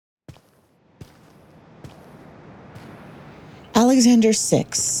Alexander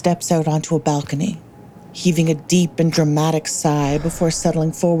Six steps out onto a balcony, heaving a deep and dramatic sigh before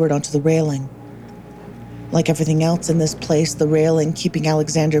settling forward onto the railing. Like everything else in this place, the railing keeping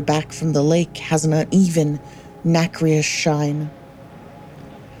Alexander back from the lake has an uneven, nacreous shine.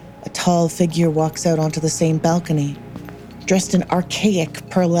 A tall figure walks out onto the same balcony, dressed in archaic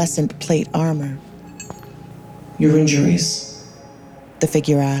pearlescent plate armor. "Your injuries?" the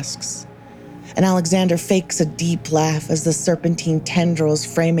figure asks, and Alexander fakes a deep laugh as the serpentine tendrils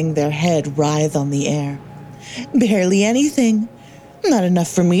framing their head writhe on the air. "Barely anything. Not enough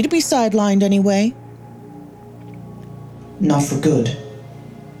for me to be sidelined anyway." "Not for good.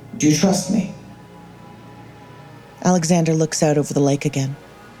 Do you trust me?" Alexander looks out over the lake again.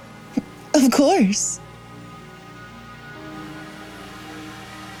 "Of course."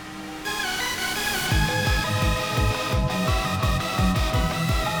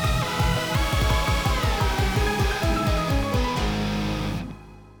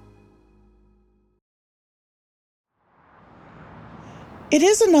 It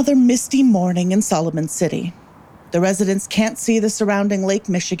is another misty morning in Solomon City. The residents can't see the surrounding Lake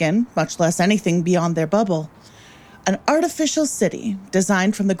Michigan, much less anything beyond their bubble. An artificial city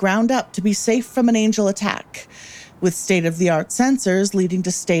designed from the ground up to be safe from an angel attack, with state-of-the-art sensors leading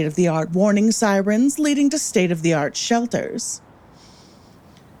to state-of-the-art warning sirens leading to state-of-the-art shelters.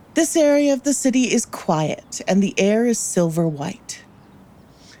 This area of the city is quiet, and the air is silver white.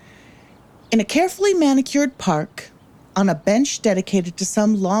 In a carefully manicured park, on a bench dedicated to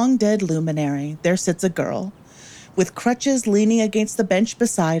some long-dead luminary, there sits a girl, with crutches leaning against the bench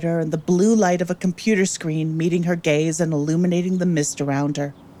beside her and the blue light of a computer screen meeting her gaze and illuminating the mist around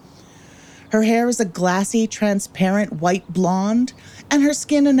her. Her hair is a glassy, transparent white blonde, and her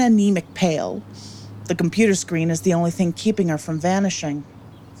skin an anemic pale. The computer screen is the only thing keeping her from vanishing.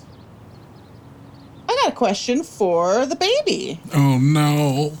 I got a question for the baby. Oh,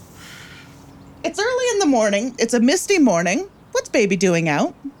 no. It's early in the morning. It's a misty morning. What's baby doing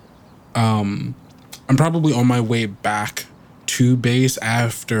out? I'm probably on my way back to base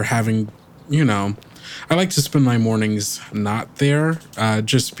after having, I like to spend my mornings not there,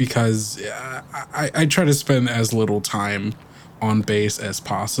 just because I try to spend as little time on base as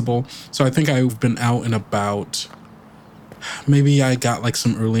possible. So I think I've been out and about. Maybe I got like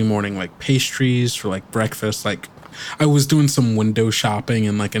some early morning like pastries for like breakfast. Like I was doing some window shopping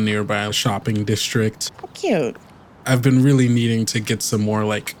in like a nearby shopping district. How cute. I've been really needing to get some more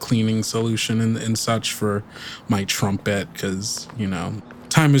like cleaning solution and such for my trumpet because,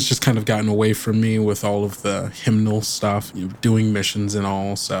 time has just kind of gotten away from me with all of the hymnal stuff, doing missions and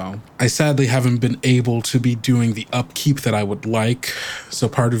all. So I sadly haven't been able to be doing the upkeep that I would like. So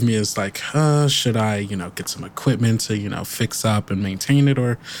part of me is like, should I, get some equipment to, fix up and maintain it?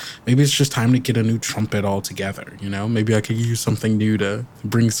 Or maybe it's just time to get a new trumpet altogether. Maybe I could use something new to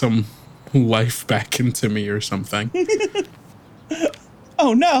bring some life back into me or something.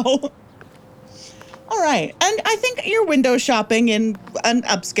 Oh, no. All right. And I think you're window shopping in an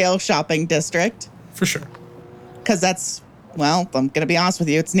upscale shopping district. For sure. Because that's, I'm going to be honest with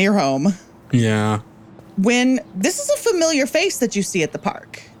you, it's near home. Yeah. This is a familiar face that you see at the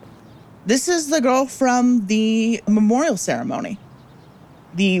park. This is the girl from the memorial ceremony.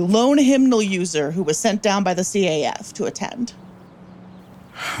 The lone hymnal user who was sent down by the CAF to attend.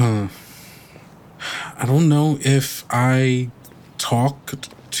 I don't know if I talked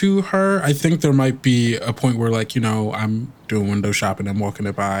to her. I think there might be a point where I'm doing window shopping, I'm walking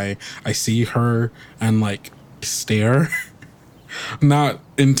it by, I see her and stare. Not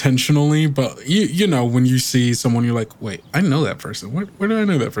intentionally, but when you see someone, you're like, wait, I know that person. Where do I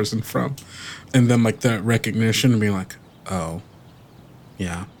know that person from? And then that recognition and being like, oh,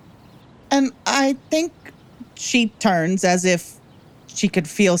 yeah. And I think she turns as if she could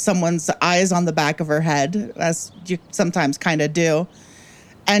feel someone's eyes on the back of her head, as you sometimes kind of do.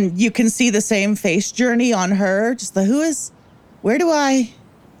 And you can see the same face journey on her. Just oh,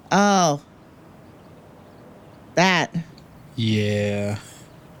 that. Yeah.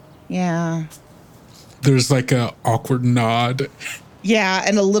 Yeah. There's a awkward nod. Yeah,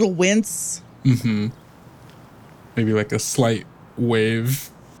 and a little wince. Mm-hmm. Maybe a slight wave.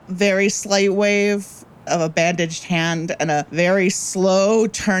 Very slight wave of a bandaged hand and a very slow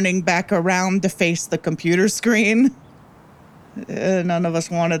turning back around to face the computer screen. None of us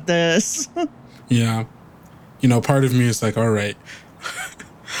wanted this. Yeah. Part of me is all right.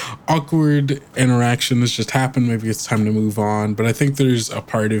 Awkward interaction has just happened. Maybe it's time to move on. But I think there's a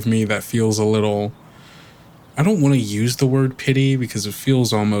part of me that feels a little, I don't want to use the word pity because it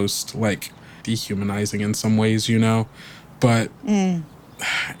feels almost dehumanizing in some ways, But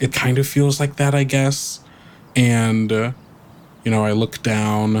it kind of feels like that, I guess. And I look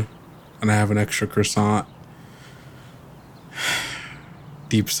down and I have an extra croissant.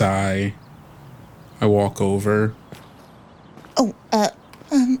 Deep sigh. I walk over. Oh,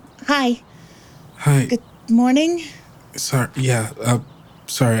 hi. Hi. Good morning. Sorry. Yeah.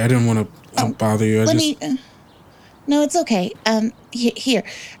 Sorry. I didn't want to bother you. No, it's okay. Here.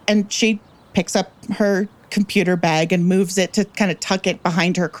 And she picks up her computer bag and moves it to kind of tuck it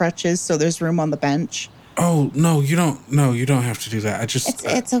behind her crutches so there's room on the bench. Oh, no, you don't. No, you don't have to do that.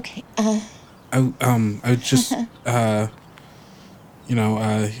 It's okay. I just,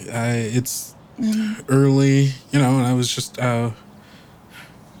 it's early, and I was just, the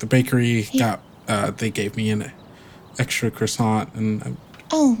bakery they gave me an extra croissant, and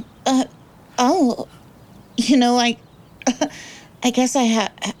I guess I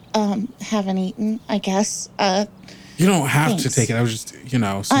haven't eaten, I guess. you don't have Thanks. to take it. I was just,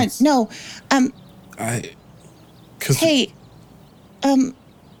 since No. cause Hey,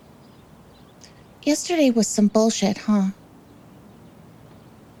 yesterday was some bullshit, huh?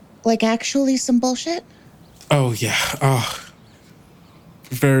 Like actually some bullshit? oh yeah,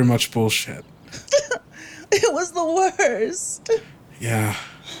 very much bullshit. It was the worst. Yeah.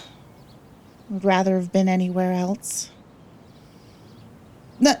 Would rather have been anywhere else.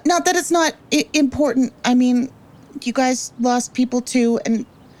 Not that it's not important. I mean, you guys lost people too, and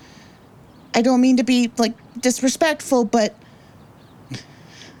I don't mean to be, like, disrespectful, but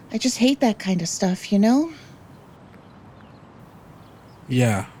I just hate that kind of stuff, you know?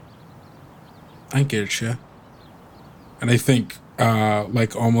 Yeah. I get you. And I think,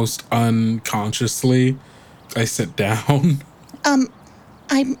 almost unconsciously, I sit down.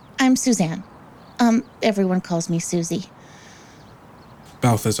 I'm Suzanne. Everyone calls me Susie.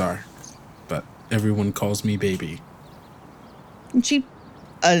 Balthazar. But everyone calls me baby. And she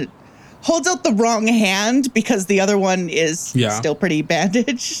holds out the wrong hand because the other one is still pretty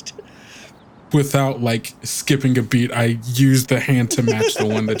bandaged. Without, skipping a beat, I use the hand to match the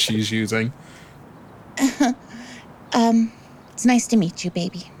one that she's using. It's nice to meet you,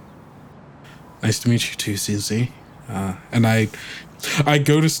 baby. Nice to meet you too, Susie. And I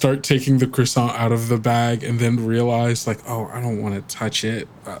go to start taking the croissant out of the bag and then realize, I don't want to touch it.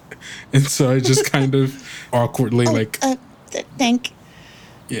 And so I just kind of awkwardly, Thank.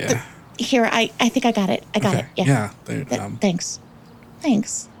 Yeah. Here, I think I got it. I got it. Yeah. Thanks.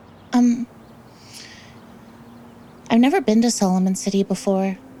 I've never been to Solomon City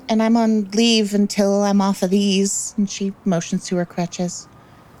before, and I'm on leave until I'm off of these. And she motions to her crutches.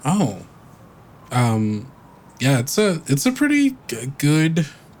 Oh. Yeah, it's a pretty good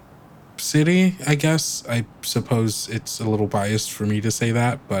city, I guess. I suppose it's a little biased for me to say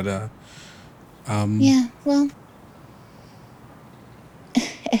that, but yeah, well,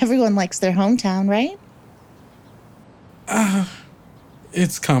 everyone likes their hometown, right?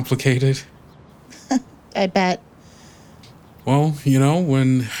 It's complicated. I bet. Well,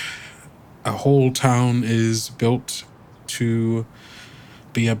 when a whole town is built to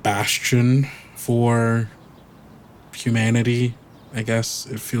be a bastion for humanity, I guess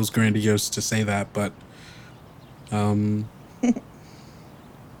it feels grandiose to say that, but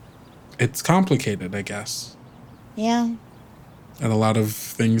it's complicated, I guess. Yeah. And a lot of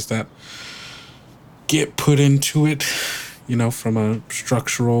things that get put into it, from a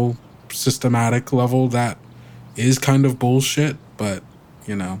structural, systematic level that is kind of bullshit, but,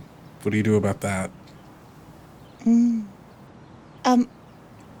 what do you do about that? Don't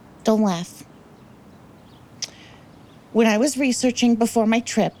laugh. When I was researching before my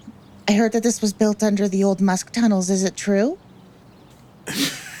trip, I heard that this was built under the old Musk tunnels. Is it true?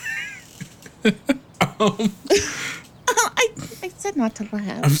 I said not to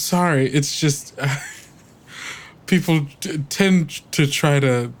laugh. I'm sorry. It's just people tend to try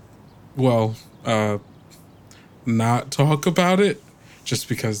to, not talk about it just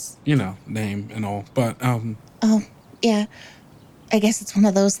because, name and all. But Oh, yeah. I guess it's one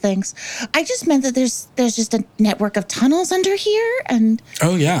of those things. I just meant that there's just a network of tunnels under here, and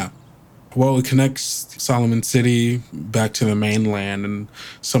oh yeah. Well, it connects Solomon City back to the mainland and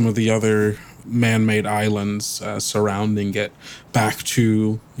some of the other man-made islands surrounding it back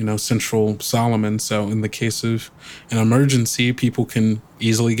to, central Solomon. So in the case of an emergency, people can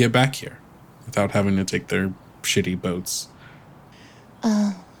easily get back here without having to take their shitty boats.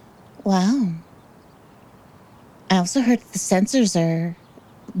 wow. I also heard that the sensors are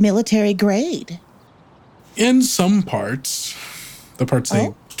military grade. In some parts, the parts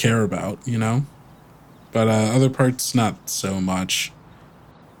they care about, but other parts, not so much.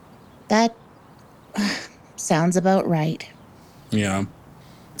 That sounds about right. Yeah.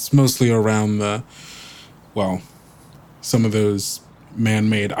 It's mostly around the some of those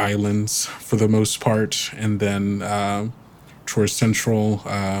man-made islands for the most part, and then towards Central,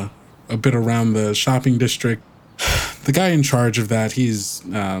 a bit around the shopping district. The guy in charge of that, he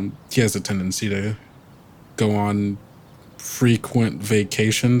has a tendency to go on frequent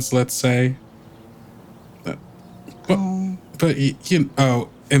vacations, let's say. But and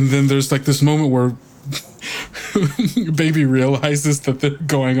then there's like this moment where baby realizes that they're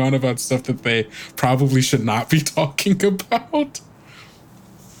going on about stuff that they probably should not be talking about.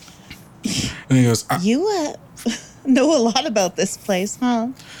 And he goes, You know a lot about this place, huh?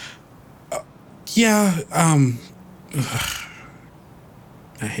 yeah,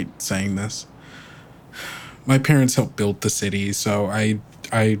 I hate saying this. My parents helped build the city, so I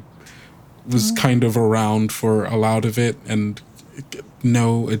was kind of around for a lot of it and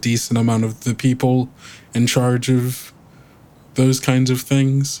know a decent amount of the people in charge of those kinds of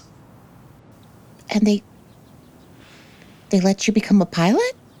things. And they let you become a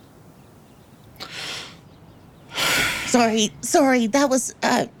pilot? Sorry, that was,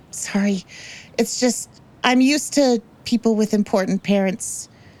 sorry. It's just, I'm used to people with important parents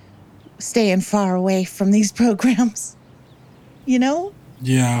staying far away from these programs. You know?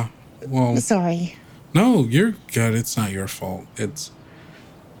 Yeah, well... Sorry. No, you're good. It's not your fault. It's,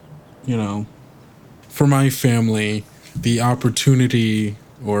 for my family, the opportunity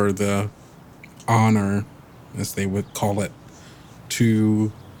or the honor, as they would call it,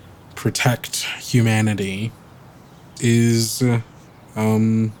 to protect humanity is, the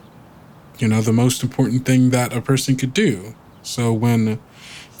most important thing that a person could do. So when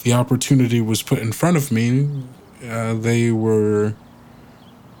the opportunity was put in front of me, they were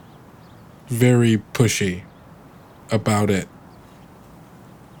very pushy about it.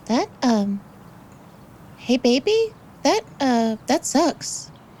 That, hey baby, that sucks.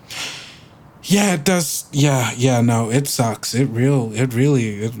 Yeah, it does. Yeah, no, it sucks. It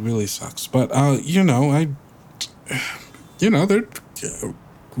really sucks. But, they're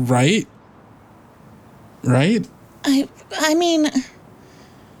right? Right? I mean,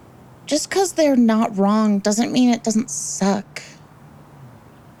 just because they're not wrong doesn't mean it doesn't suck.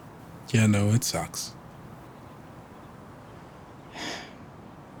 Yeah, no, it sucks.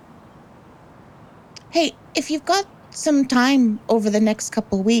 Hey, if you've got some time over the next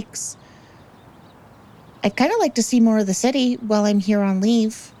couple weeks, I'd kind of like to see more of the city while I'm here on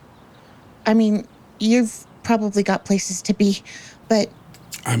leave. I mean, you've probably got places to be, but...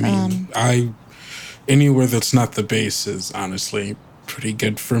 I mean, anywhere that's not the base is honestly pretty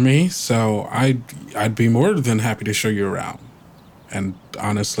good for me, so I'd be more than happy to show you around. And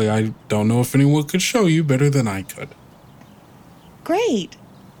honestly, I don't know if anyone could show you better than I could. Great.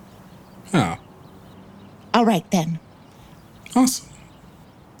 Yeah. All right, then. Awesome.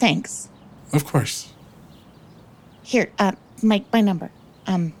 Thanks. Of course. Here, my number.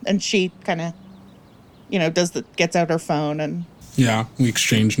 And she kind of, gets out her phone and... Yeah, we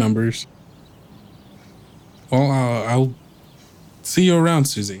exchange numbers. Well, I'll see you around,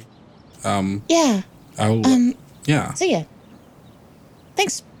 Susie. Yeah. Yeah. See ya.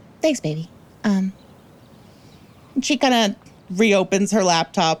 Thanks, baby. She kind of reopens her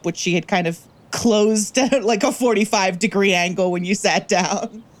laptop, which she had kind of closed at like a 45-degree angle when you sat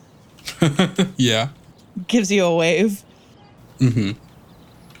down. Yeah. Gives you a wave. Mm-hmm.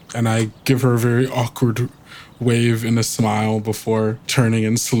 And I give her a very awkward wave and a smile before turning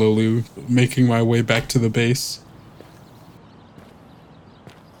and slowly making my way back to the base.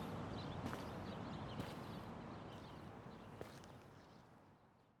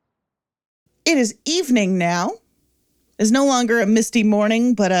 It is evening now. It's no longer a misty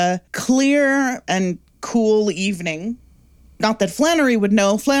morning, but a clear and cool evening. Not that Flannery would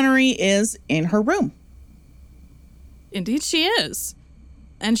know. Flannery is in her room. Indeed she is.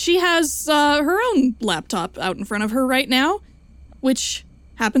 And she has her own laptop out in front of her right now, which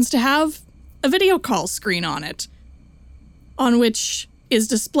happens to have a video call screen on it, on which is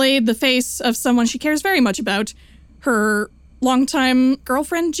displayed the face of someone she cares very much about, her longtime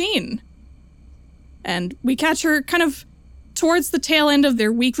girlfriend, Jean. And we catch her kind of towards the tail end of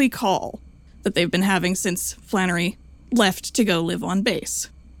their weekly call that they've been having since Flannery left to go live on base.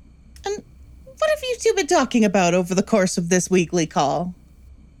 And what have you two been talking about over the course of this weekly call?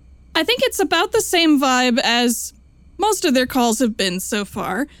 I think it's about the same vibe as most of their calls have been so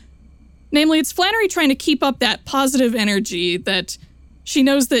far. Namely, it's Flannery trying to keep up that positive energy that she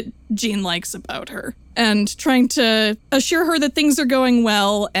knows that Jean likes about her, and trying to assure her that things are going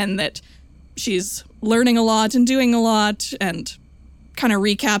well and that she's learning a lot and doing a lot, and kind of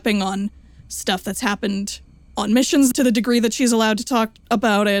recapping on stuff that's happened on missions to the degree that she's allowed to talk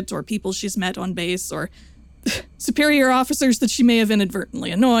about it, or people she's met on base, or superior officers that she may have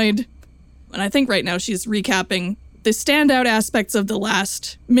inadvertently annoyed. And I think right now she's recapping the standout aspects of the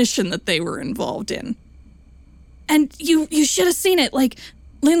last mission that they were involved in. And you should have seen it. Like,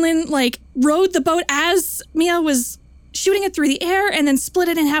 Lin like rode the boat as Mia was shooting it through the air and then split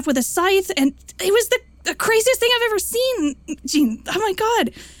it in half with a scythe. And it was the craziest thing I've ever seen, Jean. Oh my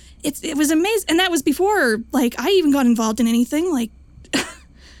God. It was amazing. And that was before, like, I even got involved in anything. Like,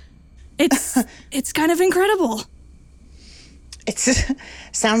 it's kind of incredible. It's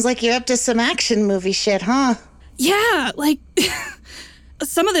sounds like you're up to some action movie shit, huh? Yeah, like,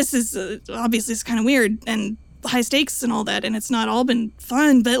 some of this is obviously it's kind of weird and high stakes and all that, and it's not all been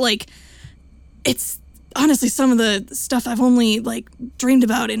fun, but, like, it's honestly some of the stuff I've only, like, dreamed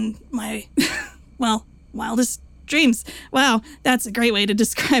about in my, well, wildest dreams. Wow, that's a great way to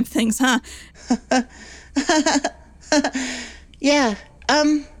describe things, huh? Yeah.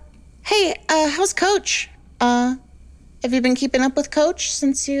 Hey, how's Coach? Have you been keeping up with Coach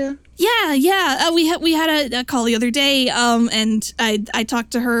since you... Yeah. We had a call the other day, and I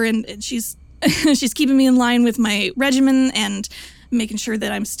talked to her, and she's she's keeping me in line with my regimen and making sure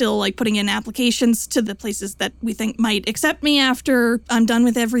that I'm still, like, putting in applications to the places that we think might accept me after I'm done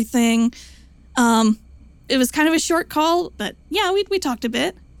with everything. It was kind of a short call, but yeah, we talked a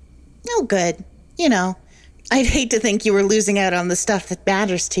bit. Oh, good. You know, I'd hate to think you were losing out on the stuff that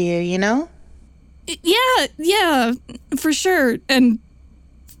matters to you, you know? Yeah, for sure. And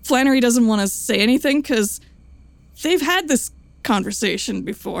Flannery doesn't want to say anything because they've had this conversation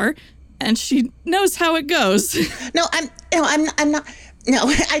before, and she knows how it goes. No, I'm not. No,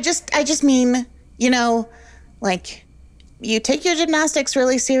 I just mean, you know, like, you take your gymnastics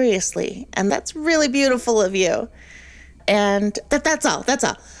really seriously, and that's really beautiful of you. And that's all.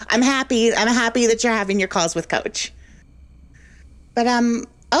 I'm happy that you're having your calls with Coach. But I'm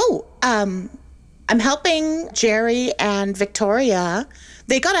helping Jerry and Victoria.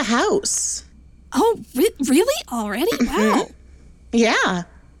 They got a house. Oh, really? Already? Wow. Yeah.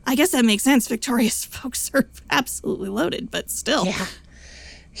 I guess that makes sense. Victoria's folks are absolutely loaded, but still.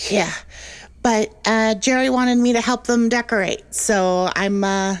 Yeah. But Jerry wanted me to help them decorate, so I'm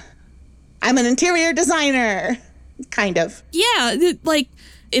an interior designer, kind of. Yeah, like,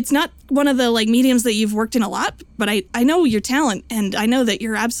 it's not one of the, like, mediums that you've worked in a lot, but I know your talent, and I know that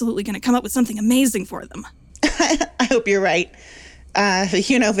you're absolutely going to come up with something amazing for them. I hope you're right.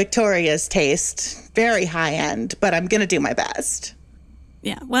 You know Victoria's taste. Very high end, but I'm going to do my best.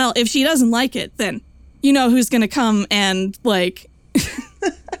 Yeah, well, if she doesn't like it, then you know who's going to come and, like...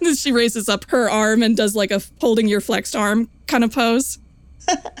 She raises up her arm and does, like, a holding your flexed arm kind of pose.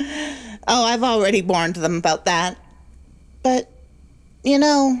 Oh, I've already warned them about that. But, you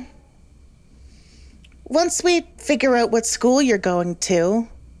know, once we figure out what school you're going to,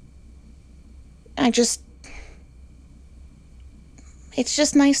 it's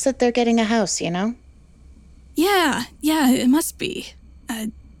just nice that they're getting a house, you know? Yeah, it must be.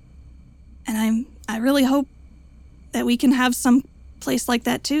 And I really hope that we can have some place like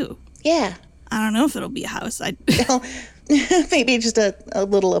that too. Yeah. I don't know if it'll be a house. Maybe just a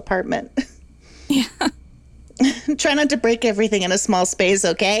little apartment. Yeah. Try not to break everything in a small space,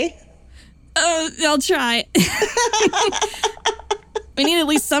 okay? I'll try. We need at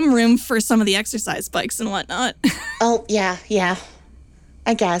least some room for some of the exercise bikes and whatnot. Oh, yeah.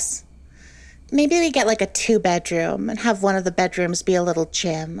 I guess. Maybe we get, like, a 2-bedroom and have one of the bedrooms be a little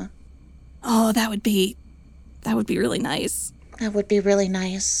gym. Oh, that would be really nice. That would be really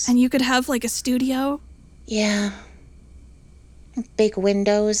nice. And you could have, like, a studio? Yeah. Big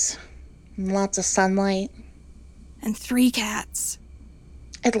windows. And lots of sunlight. And 3 cats.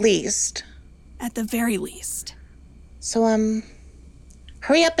 At least. At the very least. So,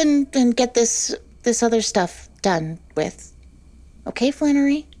 hurry up and get this other stuff done with. Okay,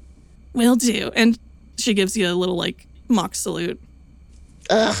 Flannery? Will do. And she gives you a little, like, mock salute.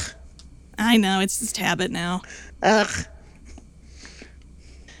 Ugh. I know, it's just habit now. Ugh.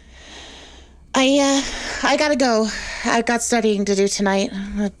 I gotta go. I've got studying to do tonight.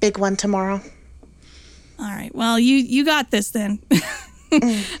 A big one tomorrow. All right. Well, you got this then.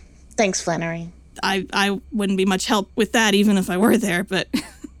 Thanks, Flannery. I wouldn't be much help with that even if I were there, but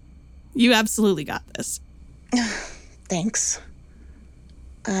you absolutely got this. Thanks.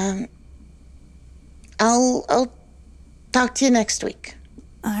 I'll talk to you next week.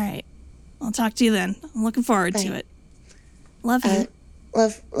 All right. I'll talk to you then. I'm looking forward to it. Love you.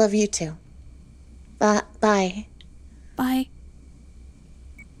 Love you too. Bye. Bye.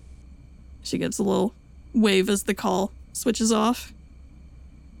 She gives a little wave as the call switches off.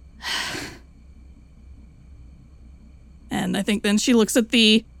 And I think then she looks at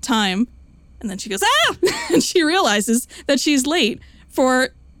the time And then she goes, ah! And she realizes that she's late for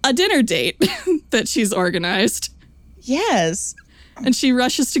a dinner date that she's organized. Yes. And she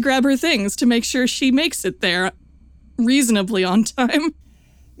rushes to grab her things to make sure she makes it there reasonably on time.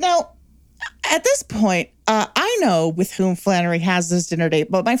 Now, at this point, I know with whom Flannery has this dinner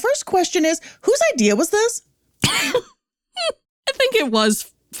date, but my first question is, whose idea was this? I think it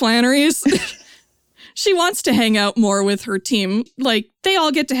was Flannery's. She wants to hang out more with her team. Like, they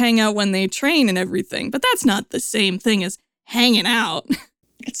all get to hang out when they train and everything, but that's not the same thing as hanging out.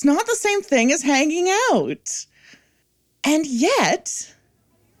 It's not the same thing as hanging out. And yet,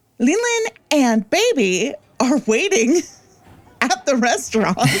 Linlin and Baby are waiting at the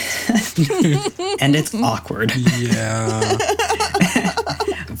restaurant. And it's awkward. Yeah.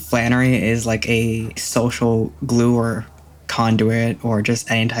 Flannery is like a social glue or conduit or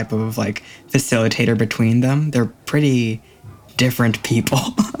just any type of like facilitator between them. They're pretty different people.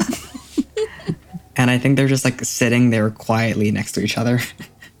 And I think they're just like sitting there quietly next to each other.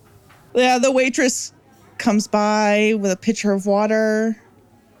 Yeah, the waitress comes by with a pitcher of water.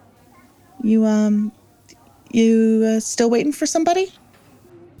 You still waiting for somebody?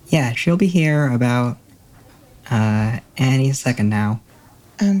 Yeah, she'll be here about any second now.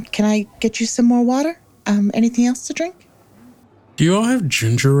 Can I get you some more water? Anything else to drink? Do you all have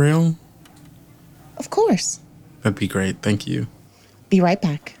ginger ale? Of course. That'd be great. Thank you. Be right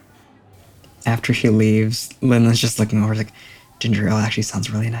back. After she leaves, Linda's just looking over like, ginger ale actually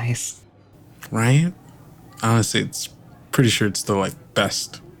sounds really nice. Right? Honestly, it's pretty sure it's the like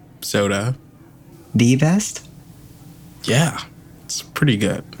best soda. The best? Yeah, it's pretty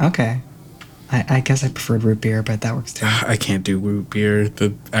good. Okay. I guess I preferred root beer, but that works too. I can't do root beer.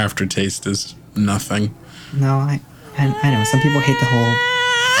 The aftertaste is nothing. No, I know. Some people hate the whole...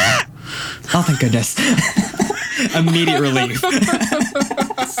 Oh, thank goodness. Immediate relief.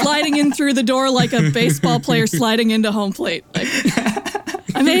 Sliding in through the door like a baseball player sliding into home plate. Like,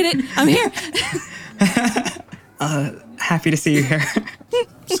 I made it. I'm here. Happy to see you here.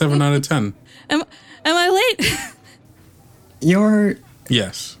 7 out of 10. Am I late? You're...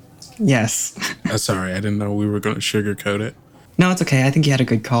 Yes. Yes. Sorry, I didn't know we were going to sugarcoat it. No, it's okay. I think you had a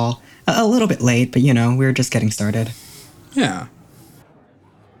good call. A little bit late, but we were just getting started. Yeah.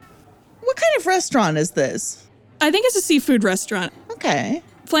 What kind of restaurant is this? I think it's a seafood restaurant. Okay.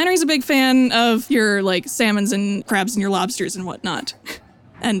 Flannery's a big fan of your like salmons and crabs and your lobsters and whatnot.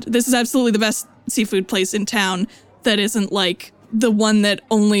 And this is absolutely the best seafood place in town that isn't like the one that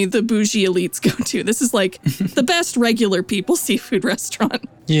only the bougie elites go to. This is like the best regular people seafood restaurant.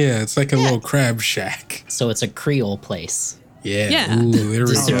 Yeah, it's like a little crab shack. So it's a Creole place. Yeah. Yeah. Ooh, there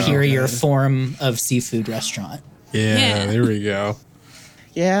we The go. superior form of seafood restaurant. Yeah, there we go.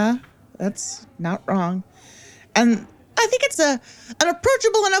 Yeah, that's not wrong. And I think it's an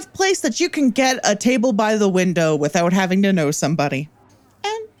approachable enough place that you can get a table by the window without having to know somebody.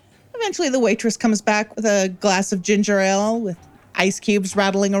 And eventually the waitress comes back with a glass of ginger ale with ice cubes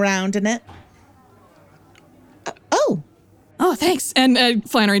rattling around in it. Oh, Oh, thanks. And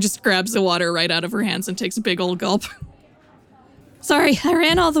Flannery just grabs the water right out of her hands and takes a big old gulp. Sorry, I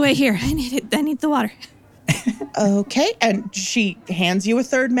ran all the way here. I need the water. okay. And she hands you a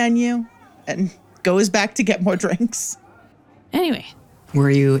third menu and goes back to get more drinks. Anyway. Were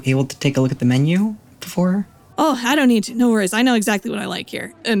you able to take a look at the menu before? Oh, I don't need to. No worries. I know exactly what I like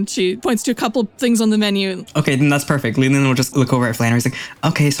here. And she points to a couple things on the menu. Okay, then that's perfect. Leland will just look over at Flannery. He's like,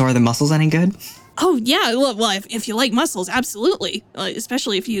 okay, so are the mussels any good? Oh, yeah. Well, if you like mussels, absolutely.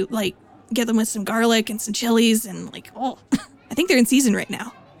 Especially if you, like, get them with some garlic and some chilies and, like, oh, I think they're in season right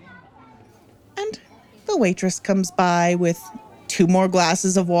now. And the waitress comes by with 2 more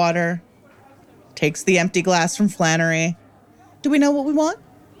glasses of water, takes the empty glass from Flannery. Do we know what we want?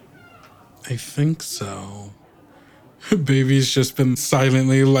 I think so. Baby's just been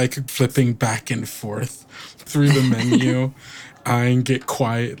silently like flipping back and forth through the menu, eyeing it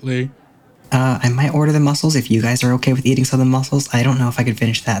quietly. I might order the mussels if you guys are okay with eating some of the mussels. I don't know if I could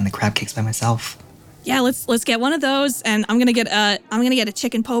finish that and the crab cakes by myself. Yeah, let's get one of those, and I'm gonna get a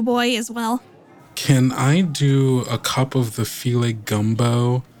chicken po' boy as well. Can I do a cup of the filet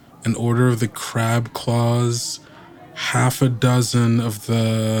gumbo, an order of the crab claws, half a dozen of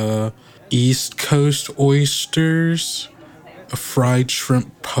the East Coast oysters, a fried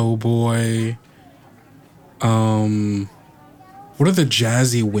shrimp po' boy? What are the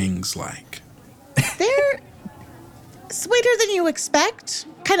jazzy wings like? They're sweeter than you expect,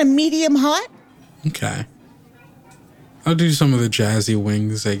 kind of medium hot. Okay. I'll do some of the jazzy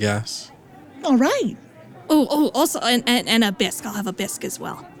wings, I guess. All right. Oh, also, and a bisque. I'll have a bisque as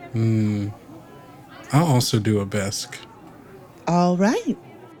well. I'll also do a bisque. All right.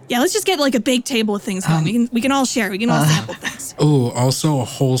 Yeah, let's just get like a big table of things going. We can all share. We can all sample things. Oh, also a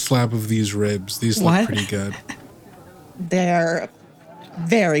whole slab of these ribs. These look What? pretty good. They're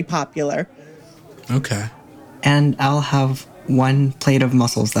very popular. Okay. And I'll have 1 plate of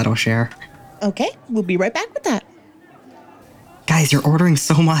mussels that I'll share. Okay, we'll be right back with that. Guys, you're ordering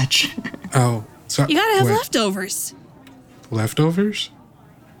so much. Oh, so You gotta have wait, leftovers. leftovers?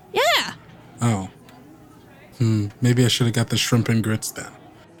 Yeah. Oh. Maybe I should have got the shrimp and grits then.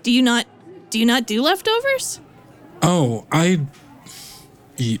 Do you not do leftovers? Oh, I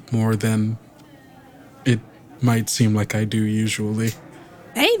eat more than it might seem like I do usually.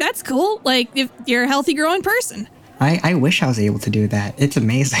 Hey, that's cool. Like, if you're a healthy growing person. I wish I was able to do that. It's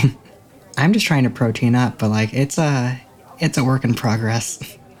amazing. I'm just trying to protein up, but like it's a work in progress.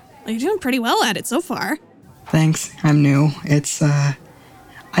 Well, you're doing pretty well at it so far. Thanks. I'm new. It's I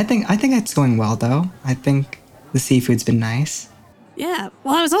think it's going well though. I think the seafood's been nice. Yeah.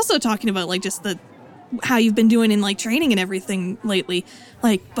 Well, I was also talking about like just how you've been doing in like training and everything lately.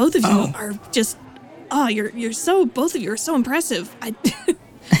 Like both of you are just both of you are so impressive.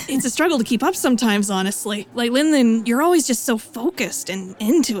 It's a struggle to keep up sometimes, honestly. Like Linlin, you're always just so focused and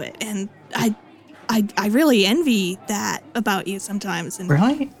into it, and I really envy that about you sometimes. And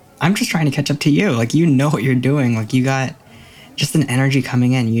Really? I'm just trying to catch up to you. Like you know what you're doing. Like you got just an energy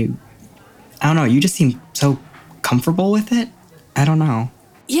coming in. I don't know, you just seem so comfortable with it. I don't know.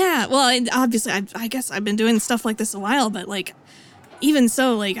 yeah, well, obviously, I guess I've been doing stuff like this a while, but like, even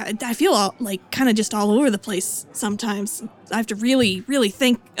so, like, I feel like kind of just all over the place sometimes. I have to really, really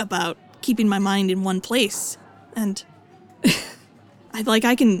think about keeping my mind in one place, and I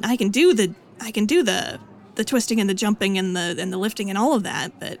can do the twisting and the jumping and the lifting and all of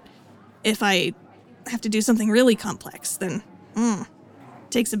that. But if I have to do something really complex, then it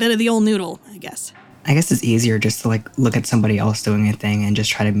takes a bit of the old noodle, I guess. I guess it's easier just to like look at somebody else doing a thing and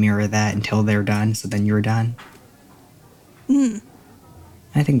just try to mirror that until they're done, so then you're done.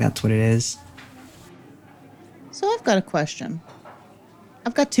 I think that's what it is. So I've got a question.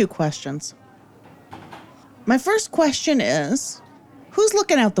 I've got 2 questions. My first question is, who's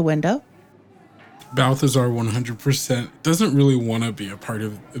looking out the window? Balthazar 100% doesn't really want to be a part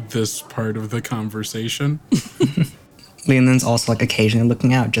of this part of the conversation. Leland's also like occasionally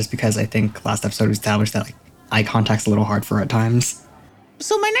looking out just because I think last episode we established that like eye contact's a little hard for her at times.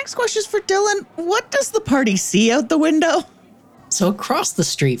 So my next question is for Dylan. What does the party see out the window? So across the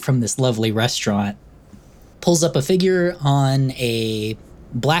street from this lovely restaurant pulls up a figure on a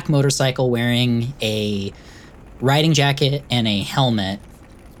black motorcycle wearing a riding jacket and a helmet.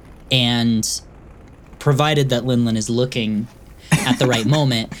 And provided that Linlin is looking at the right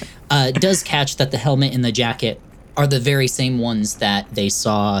moment, does catch that the helmet and the jacket are the very same ones that they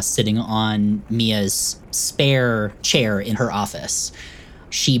saw sitting on Mia's spare chair in her office.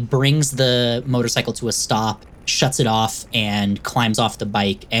 She brings the motorcycle to a stop, shuts it off, and climbs off the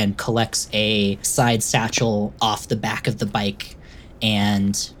bike and collects a side satchel off the back of the bike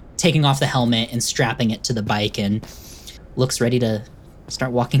and taking off the helmet and strapping it to the bike and looks ready to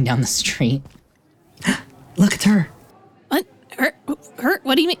start walking down the street. Look, it's her. What? Her?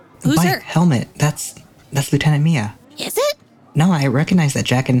 What do you mean? The Who's bike, her? helmet. That's Lieutenant Mia. Is it? No, I recognize that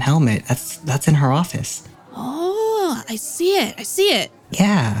jacket and helmet. That's in her office. Oh, I see it.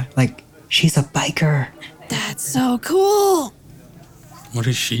 Yeah, like she's a biker. That's so cool. What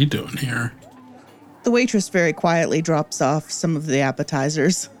is she doing here? The waitress very quietly drops off some of the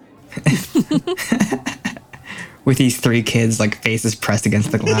appetizers. With these 3 kids, like faces pressed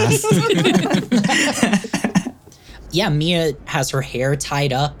against the glass. Yeah, Mia has her hair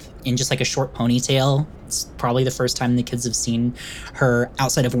tied up in just like a short ponytail. It's probably the first time the kids have seen her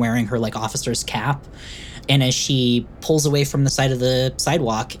outside of wearing her like officer's cap. And as she pulls away from the side of the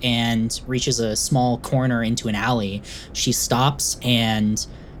sidewalk and reaches a small corner into an alley, she stops and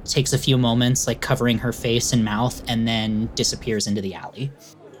takes a few moments, like covering her face and mouth, and then disappears into the alley.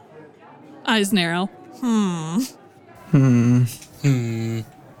 Eyes narrow.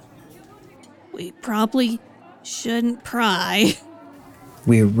 We probably shouldn't pry.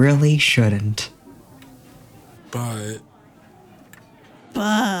 We really shouldn't. But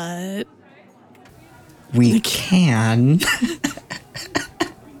We can.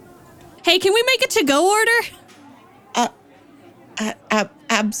 Hey, can we make a to-go order?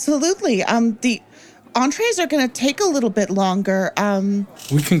 Absolutely. The entrees are going to take a little bit longer.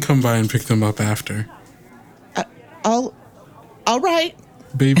 we can come by and pick them up after. All right.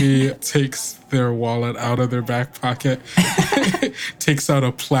 Baby takes their wallet out of their back pocket, takes out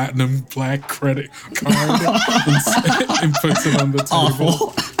a platinum black credit card, and puts it on the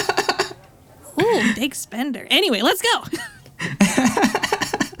table. Ooh, big spender. Anyway, let's go.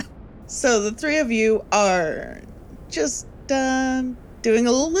 So the three of you are just doing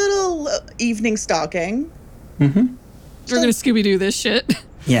a little evening stalking. Mm-hmm. We're gonna Scooby-Doo this shit.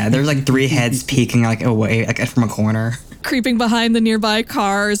 Yeah, there's like 3 heads peeking like away, like from a corner. Creeping behind the nearby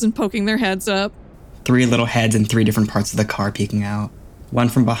cars and poking their heads up. 3 little heads in 3 different parts of the car peeking out. One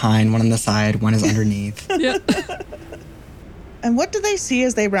from behind, one on the side, one is underneath. Yeah. And what do they see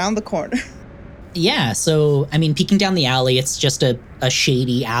as they round the corner? Yeah, so, I mean, peeking down the alley, it's just a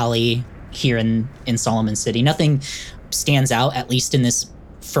shady alley here in Solomon City. Nothing stands out, at least in this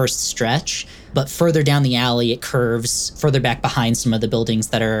first stretch. But further down the alley, it curves further back behind some of the buildings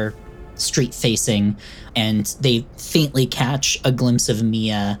that are street-facing. And they faintly catch a glimpse of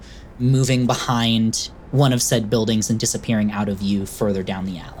Mia moving behind one of said buildings and disappearing out of view further down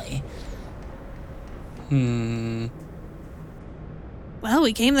the alley. Well,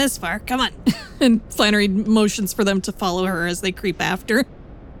 we came this far. Come on. And Flannery motions for them to follow her as they creep after.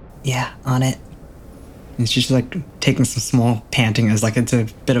 Yeah, on it. And she's like taking some small panting as like it's a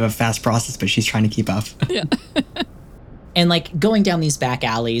bit of a fast process, but she's trying to keep up. Yeah. And like going down these back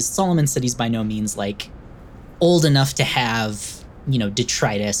alleys, Solomon City's by no means like old enough to have, you know,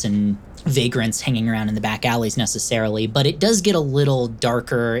 detritus and vagrants hanging around in the back alleys necessarily, but it does get a little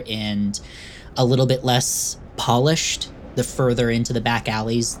darker and a little bit less polished the further into the back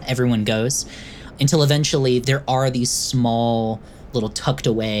alleys everyone goes, until eventually there are these small little tucked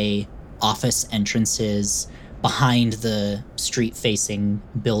away office entrances behind the street facing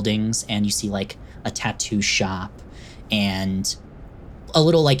buildings, and you see like a tattoo shop and a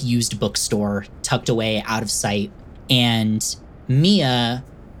little like used bookstore tucked away out of sight. And Mia,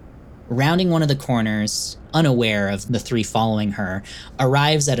 rounding one of the corners, unaware of the 3 following her,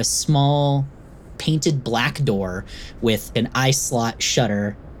 arrives at a small painted black door with an eye slot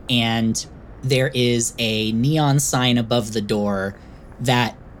shutter, and there is a neon sign above the door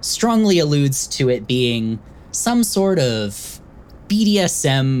that strongly alludes to it being some sort of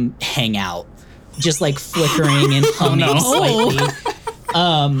BDSM hangout, just like flickering and humming slightly.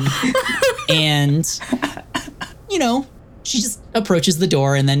 And, you know, she just approaches the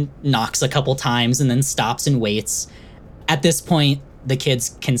door and then knocks a couple times and then stops and waits. At this point, the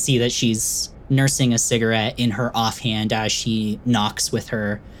kids can see that she's nursing a cigarette in her offhand as she knocks with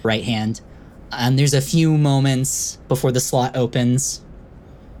her right hand. And there's a few moments before the slot opens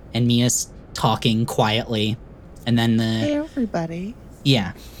and Mia's talking quietly. And then Hey, everybody.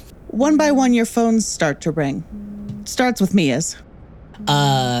 Yeah. One by one, your phones start to ring. Starts with Mia's.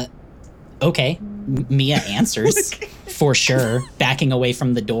 Okay. Mia answers, for sure, backing away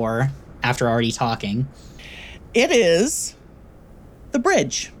from the door after already talking. It is the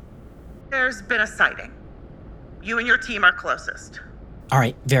bridge. There's been a sighting. You and your team are closest. All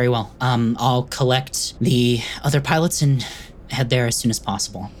right, very well. I'll collect the other pilots and head there as soon as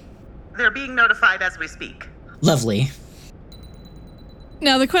possible. They're being notified as we speak. Lovely.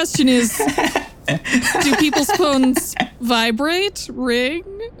 Now the question is, do people's phones vibrate, ring?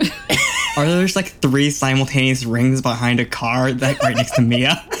 Are there just like 3 simultaneous rings behind a car that right next to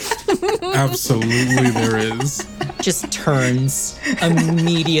Mia? Absolutely there is. Just turns,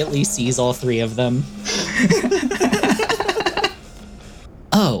 immediately sees all 3 of them.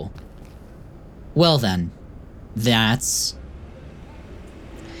 Oh. Well then, that's...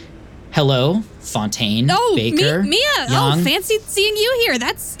 Hello, Fontaine, Oh, Baker, Mia! Young. Oh, fancy seeing you here.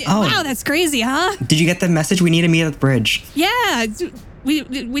 That's Oh. wow, that's crazy, huh? Did you get the message? We need to meet at the bridge. Yeah,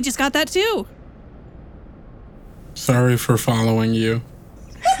 we just got that too. Sorry for following you.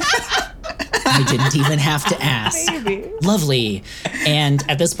 I didn't even have to ask. Lovely. And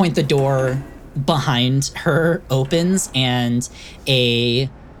at this point, the door behind her opens and a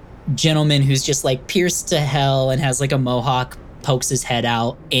gentleman who's just like pierced to hell and has like a mohawk pokes his head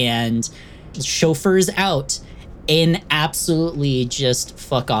out and chauffeurs out an absolutely just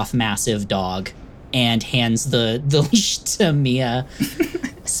fuck off massive dog and hands the leash to Mia.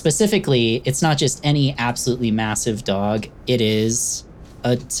 Specifically, it's not just any absolutely massive dog. It is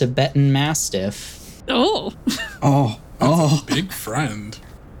a Tibetan Mastiff. Oh. Oh. Big friend.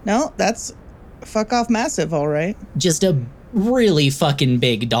 No, that's fuck off massive, all right. Just a really fucking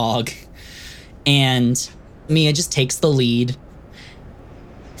big dog. And Mia just takes the lead.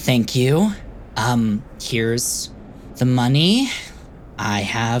 Thank you. Here's the money. I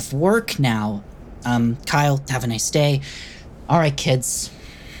have work now. Kyle, have a nice day. All right, kids.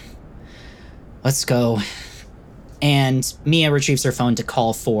 Let's go. And Mia retrieves her phone to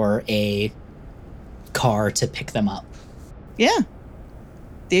call for a car to pick them up. Yeah.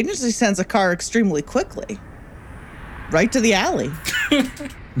 The agency sends a car extremely quickly. Right to the alley.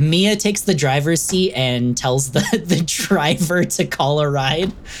 Mia takes the driver's seat and tells the driver to call a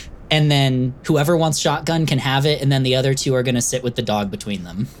ride. And then whoever wants shotgun can have it, and then the other two are going to sit with the dog between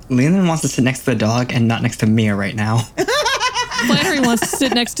them. Leland wants to sit next to the dog and not next to Mia right now. Flannery wants to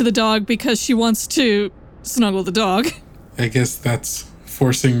sit next to the dog because she wants to snuggle the dog. I guess that's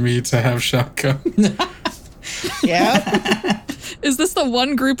forcing me to have shotgun. Yeah. Is this the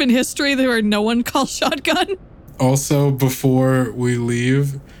one group in history where no one calls shotgun? Also, before we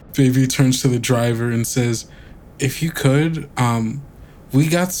leave, Baby turns to the driver and says, if you could, we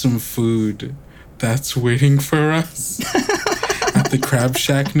got some food that's waiting for us at the crab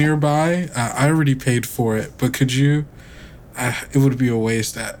shack nearby. I already paid for it, but could you, it would be a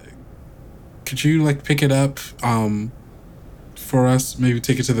waste. Could you like pick it up for us? Maybe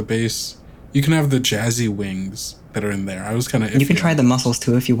take it to the base. You can have the jazzy wings that are in there. I was kind of. You can try the mussels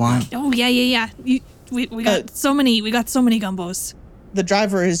too if you want. Oh yeah. We got so many gumbos. The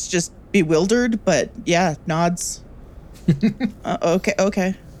driver is just bewildered, but yeah, nods.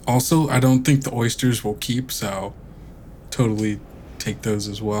 Okay. Also, I don't think the oysters will keep, so totally take those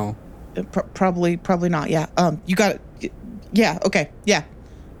as well. Probably not. Yeah. You got it. Yeah. Okay. Yeah.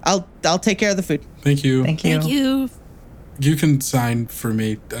 I'll take care of the food. Thank you. Thank you. Thank you. You can sign for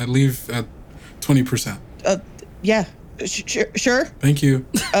me. I leave at 20%. Yeah. Sure. Thank you.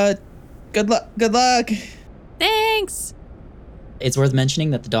 Good luck. Thanks. It's worth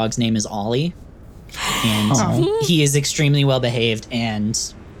mentioning that the dog's name is Ollie, and he is extremely well behaved, and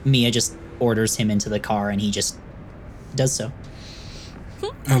Mia just orders him into the car, and he just does so.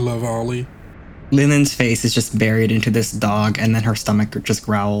 I love Ollie. Leland's face is just buried into this dog, and then her stomach just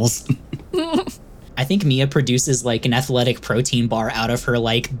growls. I think Mia produces like an athletic protein bar out of her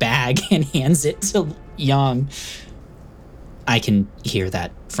like bag and hands it to Yang. I can hear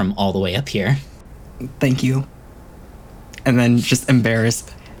that from all the way up here. Thank you. And then, just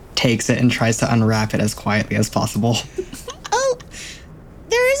embarrassed, takes it and tries to unwrap it as quietly as possible. Oh,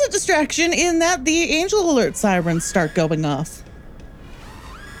 there is a distraction in that the angel alert sirens start going off.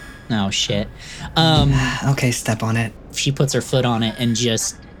 Oh shit. Okay, step on it. She puts her foot on it and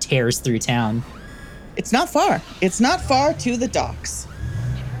just tears through town. It's not far. It's not far to the docks.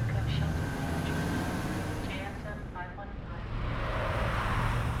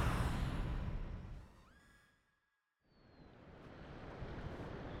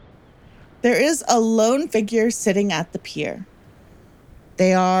 There is a lone figure sitting at the pier.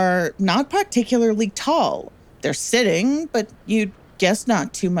 They are not particularly tall. They're sitting, but you'd guess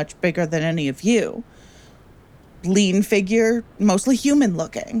not too much bigger than any of you. Lean figure, mostly human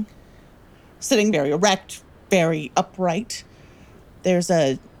looking. Sitting very erect, very upright. There's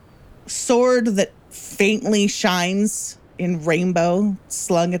a sword that faintly shines in rainbow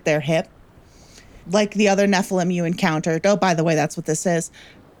slung at their hip. Like the other Nephilim you encountered. Oh, by the way, that's what this is.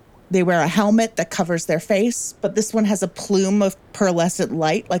 They wear a helmet that covers their face, but this one has a plume of pearlescent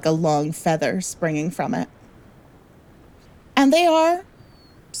light, like a long feather springing from it. And they are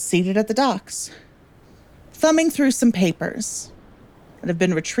seated at the docks, thumbing through some papers that have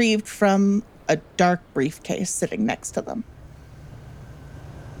been retrieved from a dark briefcase sitting next to them.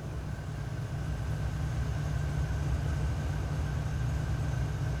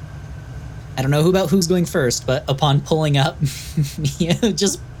 I don't know about who's going first, but upon pulling up, Mia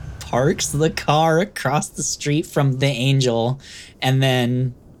just parks the car across the street from the angel and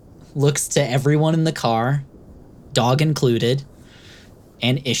then looks to everyone in the car, dog included,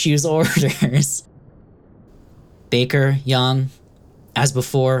 and issues orders. Baker, Young, as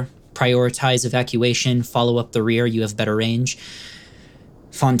before, prioritize evacuation, follow up the rear, you have better range.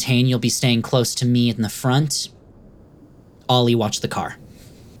 Fontaine, you'll be staying close to me in the front. Ollie, watch the car.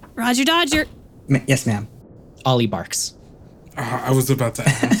 Roger Dodger. Yes, ma'am. Ollie barks. I was about to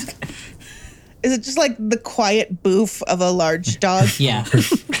ask. Is it just like the quiet boof of a large dog? Yeah.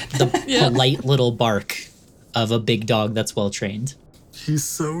 The polite little bark of a big dog that's well trained. He's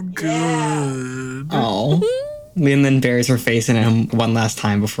so good. Oh. Leland then buries her face in him one last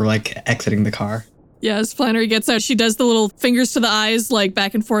time before, like, exiting the car. Yeah, as Flannery gets out, she does the little fingers to the eyes, like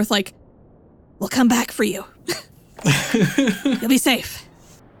back and forth, like, we'll come back for you. You'll be safe.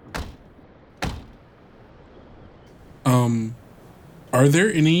 Are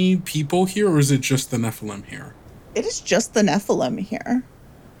there any people here, or is it just the Nephilim here? It is just the Nephilim here.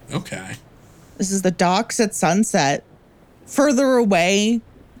 Okay. This is the docks at sunset. Further away,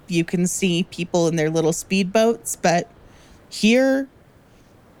 you can see people in their little speedboats, but here,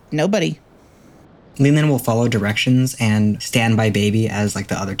 nobody. Leland will follow directions and stand by Baby as, like,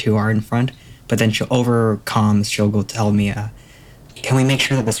 the other two are in front. But then over comms, she'll go tell Mia, can we make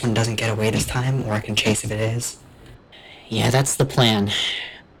sure that this one doesn't get away this time, or I can chase if it is? Yeah, that's the plan.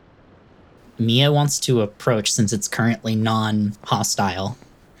 Mia wants to approach since it's currently non-hostile.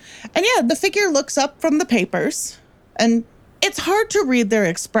 And yeah, the figure looks up from the papers, and it's hard to read their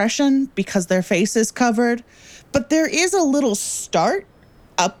expression because their face is covered, but there is a little start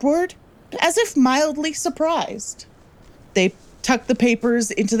upward, as if mildly surprised. They tuck the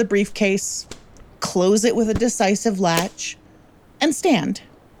papers into the briefcase, close it with a decisive latch, and stand.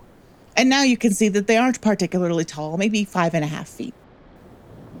 And now you can see that they aren't particularly tall, maybe 5.5 feet.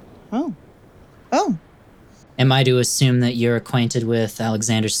 Oh. Am I to assume that you're acquainted with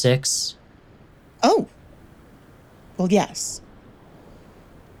Alexander Six? Oh. Well, yes.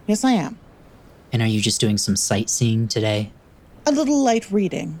 Yes, I am. And are you just doing some sightseeing today? A little light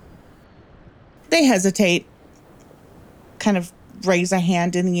reading. They hesitate, kind of raise a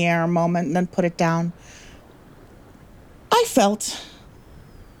hand in the air a moment, and then put it down. I felt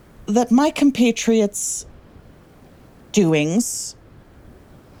that my compatriots' doings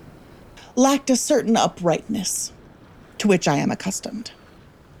lacked a certain uprightness to which I am accustomed.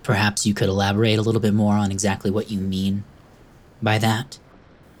 Perhaps you could elaborate a little bit more on exactly what you mean by that.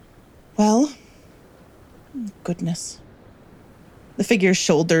 Well, goodness. The figure's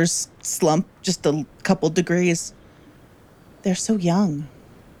shoulders slump just a couple degrees. They're so young.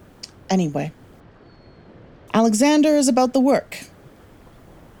 Anyway, Alexander is about the work.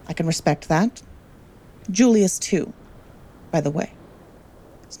 I can respect that. Julius, too, by the way.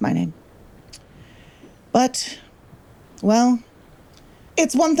 It's my name. But, well,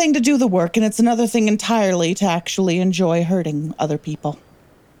 it's one thing to do the work, and it's another thing entirely to actually enjoy hurting other people.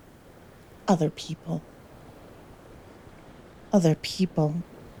 Other people. Other people.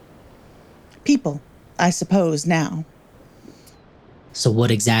 People, I suppose, now. So what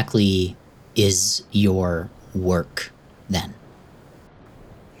exactly is your work, then?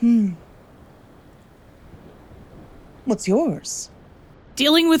 What's yours?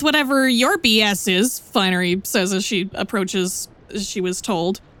 Dealing with whatever your BS is, Finery says as she approaches, as she was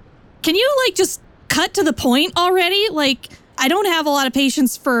told. Can you, just cut to the point already? I don't have a lot of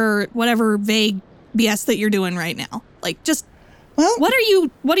patience for whatever vague BS that you're doing right now. Well, what are you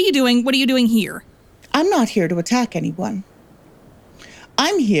doing? What are you doing here? I'm not here to attack anyone.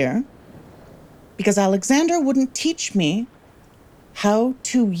 I'm here because Alexander wouldn't teach me how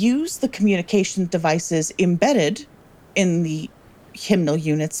to use the communication devices embedded in the hymnal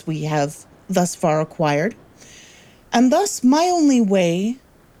units we have thus far acquired. And thus, my only way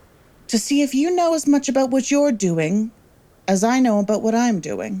to see if you know as much about what you're doing as I know about what I'm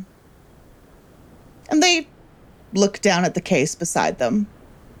doing. And they look down at the case beside them.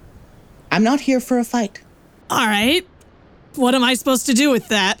 I'm not here for a fight. All right. What am I supposed to do with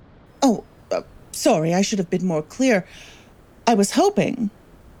that? Oh, sorry, I should have been more clear. I was hoping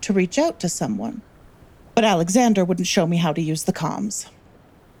to reach out to someone, but Alexander wouldn't show me how to use the comms.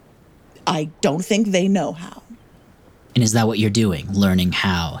 I don't think they know how. And is that what you're doing? Learning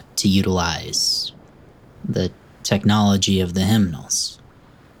how to utilize the technology of the hymnals?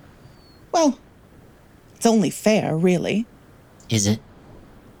 Well, it's only fair, really. Is it?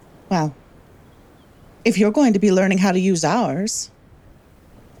 Well, if you're going to be learning how to use ours.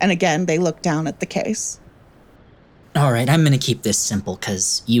 And again, they look down at the case. All right, I'm going to keep this simple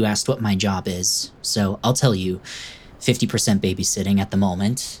because you asked what my job is. So I'll tell you, 50% babysitting at the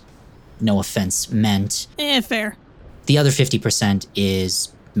moment. No offense meant. Fair. The other 50%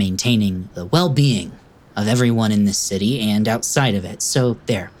 is maintaining the well-being of everyone in this city and outside of it. So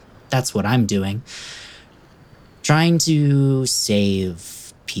there, that's what I'm doing. Trying to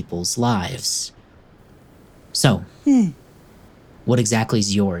save people's lives. So, what exactly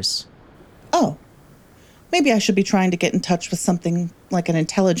is yours? Oh, maybe I should be trying to get in touch with something like an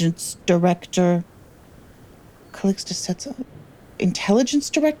intelligence director. Calixta said so. Intelligence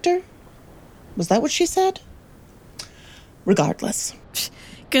director? Was that what she said? Regardless.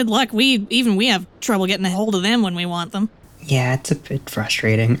 Good luck. We have trouble getting a hold of them when we want them. Yeah, it's a bit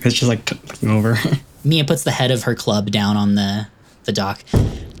frustrating. It's just looking over. Mia puts the head of her club down on the dock.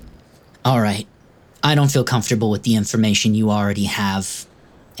 All right. I don't feel comfortable with the information you already have,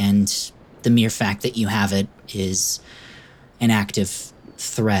 and the mere fact that you have it is an active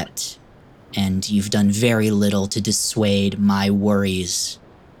threat, and you've done very little to dissuade my worries.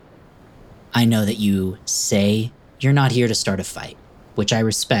 I know that you say you're not here to start a fight, which I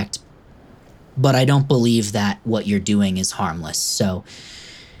respect, but I don't believe that what you're doing is harmless, so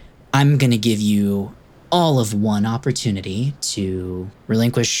I'm gonna give you all of one opportunity to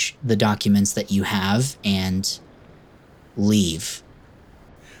relinquish the documents that you have and leave.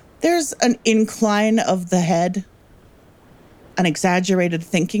 There's an incline of the head, an exaggerated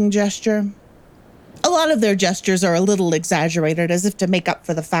thinking gesture. A lot of their gestures are a little exaggerated, as if to make up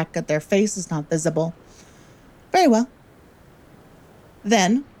for the fact that their face is not visible. Very well.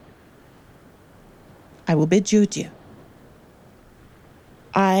 Then, I will bid you adieu.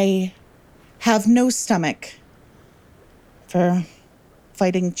 I have no stomach for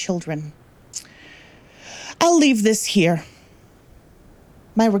fighting children. I'll leave this here.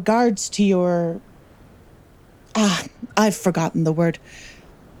 My regards to your... I've forgotten the word.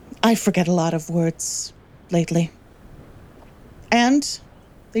 I forget a lot of words lately. And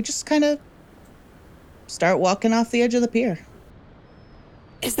they just kind of start walking off the edge of the pier.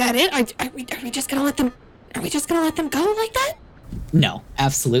 Is that it? Are we just gonna let them? Are we just gonna let them go like that? No,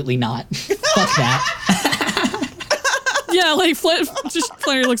 absolutely not. Fuck that. Yeah, like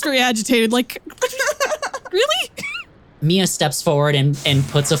Flannery looks very agitated. Like, really? Mia steps forward and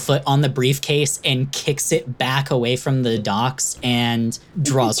puts a foot on the briefcase and kicks it back away from the docks and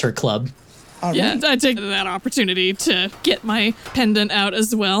draws her club. All Yeah, right. I take that opportunity to get my pendant out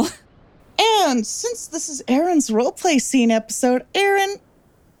as well. And since this is Erin's roleplay scene episode, Erin,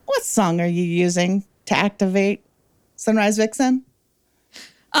 what song are you using to activate Sunrise Vixen?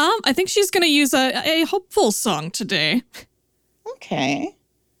 I think she's gonna use a hopeful song today. Okay.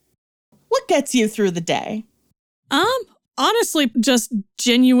 What gets you through the day? Honestly, just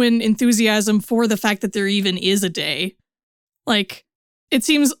genuine enthusiasm for the fact that there even is a day. Like, it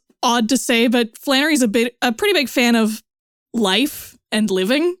seems odd to say, but Flannery's a pretty big fan of life and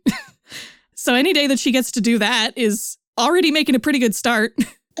living. So any day that she gets to do that is already making a pretty good start.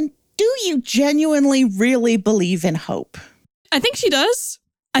 And do you genuinely really believe in hope? I think she does.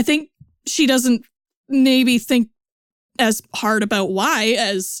 I think she doesn't maybe think as hard about why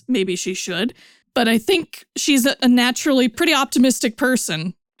as maybe she should. But I think she's a naturally pretty optimistic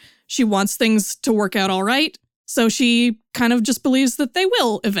person. She wants things to work out all right. So she kind of just believes that they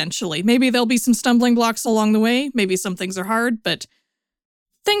will eventually. Maybe there'll be some stumbling blocks along the way. Maybe some things are hard, but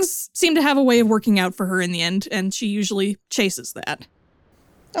things seem to have a way of working out for her in the end, and she usually chases that.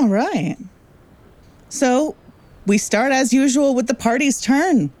 All right. So we start as usual with the party's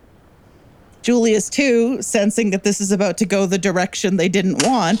turn. Julius, too, sensing that this is about to go the direction they didn't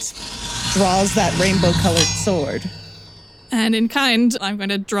want, draws that rainbow-colored sword. And in kind, I'm going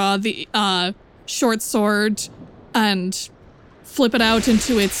to draw the short sword and flip it out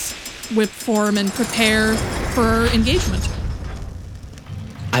into its whip form and prepare for engagement.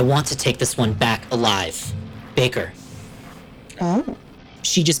 I want to take this one back alive. Baker. Oh.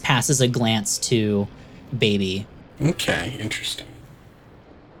 She just passes a glance to Baby. Okay, interesting.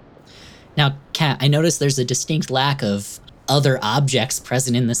 Now, Kat, I noticed there's a distinct lack of other objects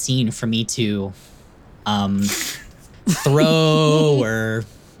present in the scene for me to throw or,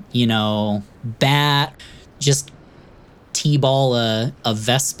 bat, just T-ball a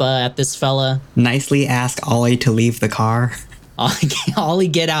Vespa at this fella. Nicely ask Ollie to leave the car. Ollie,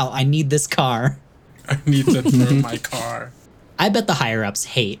 get out. I need this car. I need to throw my car. I bet the higher-ups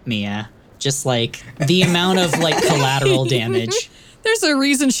hate Mia. Just like the amount of collateral damage. There's a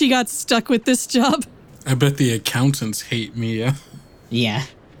reason she got stuck with this job. I bet the accountants hate Mia. Yeah.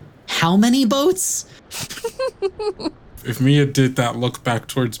 How many boats? If Mia did that look back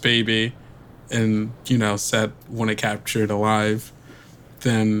towards Baby and, said, want to capture it alive,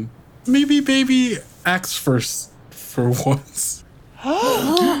 then maybe Baby acts first for once.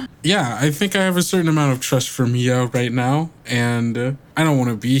 Yeah, I think I have a certain amount of trust for Mia right now, and I don't want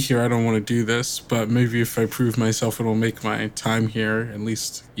to be here, I don't want to do this, but maybe if I prove myself, it'll make my time here at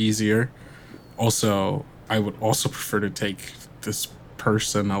least easier. Also, I would also prefer to take this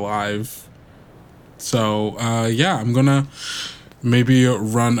person alive. So, I'm gonna maybe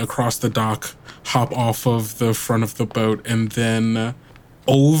run across the dock, hop off of the front of the boat, and then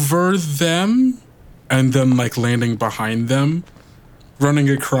over them, and then landing behind them, running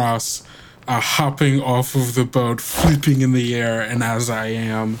across, hopping off of the boat, flipping in the air, and as I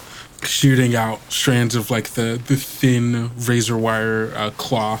am, shooting out strands of the thin razor wire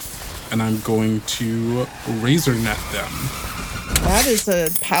cloth, and I'm going to razor net them. That is a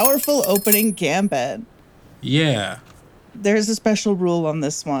powerful opening gambit. Yeah. There's a special rule on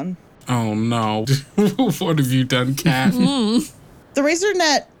this one. Oh no. What have you done, Kat? The razor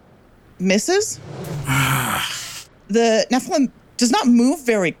net misses. The Nephilim does not move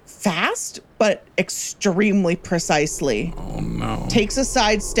very fast, but extremely precisely. Oh no. Takes a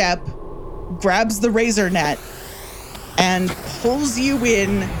sidestep, grabs the razor net, and pulls you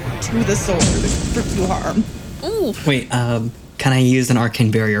in to the sword for 2 harm. Ooh. Wait, can I use an arcane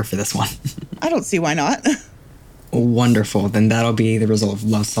barrier for this one? I don't see why not. Wonderful. Then that'll be the result of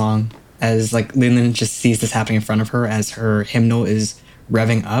Love Song. As Leland just sees this happening in front of her as her hymnal is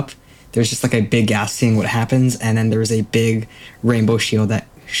revving up. There's just a big gasp seeing what happens, and then there's a big rainbow shield that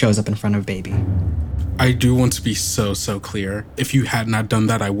shows up in front of Baby. I do want to be so clear. If you had not done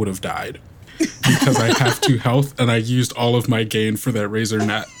that, I would have died. because I have 2 health and I used all of my gain for that razor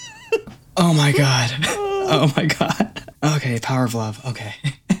net. Oh my god. Oh my god. Okay, power of love. Okay.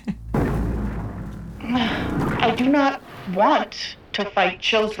 I do not want to fight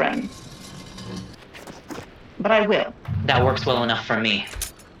children, but I will. That works well enough for me.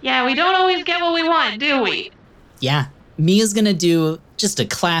 Yeah, we don't always get what we want, do we? Yeah, Mia's gonna do just a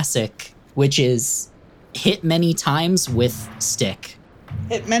classic, which is hit many times with stick.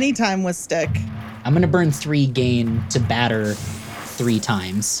 Hit many time with stick. I'm gonna burn 3 gain to batter 3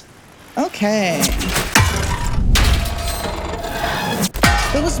 times. Okay.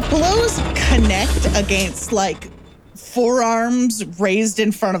 Those blows connect against like forearms raised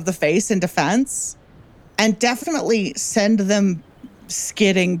in front of the face in defense and definitely send them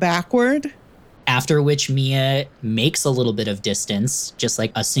skidding backward. After which Mia makes a little bit of distance, just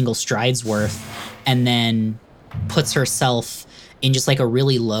like a single stride's worth, and then puts herself in just like a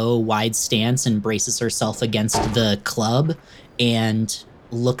really low, wide stance and braces herself against the club and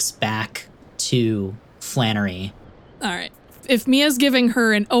looks back to Flannery. All right. If Mia's giving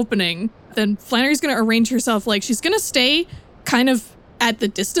her an opening, then Flannery's going to arrange herself like she's going to stay kind of at the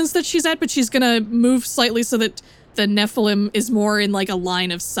distance that she's at, but she's going to move slightly so that the Nephilim is more in like a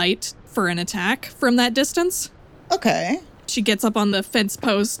line of sight for an attack from that distance. Okay. She gets up on the fence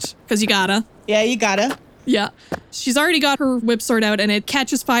post because you gotta. Yeah, you gotta. Yeah. She's already got her whip sword out and it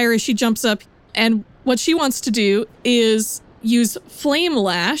catches fire as she jumps up. And what she wants to do is use Flame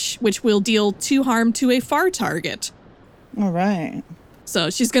Lash, which will deal 2 harm to a far target. All right. So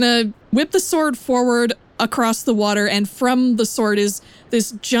she's gonna whip the sword forward across the water, and from the sword is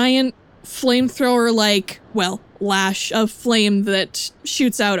this giant flamethrower-like, well, lash of flame that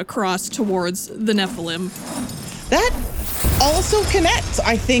shoots out across towards the Nephilim. That also connects.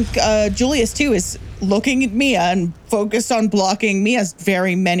 I think Julius, too, is looking at Mia and focused on blocking Mia's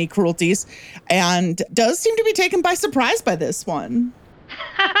very many cruelties and does seem to be taken by surprise by this one.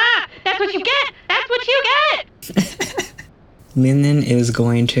 That's what you get! That's what you get! Linden is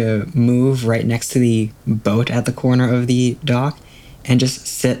going to move right next to the boat at the corner of the dock and just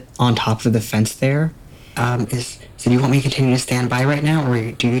sit on top of the fence there. So do you want me to continue to stand by right now,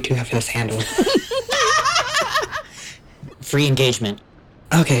 or do you two have this handled? Free engagement.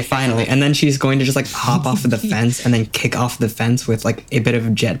 Okay, finally. And then she's going to just like hop off of the fence and then kick off the fence with like a bit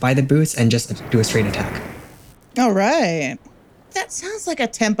of jet by the boots and just do a straight attack. All right. That sounds like a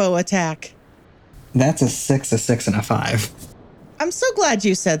tempo attack. That's a 6, a 6, and a 5. I'm so glad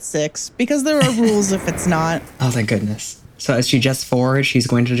you said 6, because there are rules if it's not. Oh, thank goodness. So as she jets forward, she's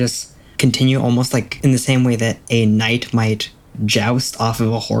going to just continue almost like in the same way that a knight might joust off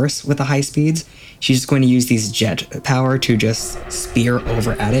of a horse with the high speeds. She's just going to use these jet power to just spear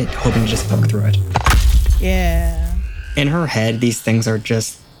over at it, hoping to just poke through it. Yeah. In her head, these things are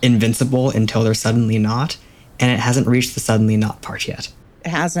just invincible until they're suddenly not, and it hasn't reached the suddenly not part yet. It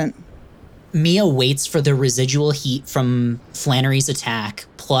hasn't. Mia waits for the residual heat from Flannery's attack,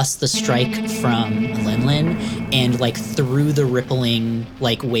 plus the strike from Linlin, and like through the rippling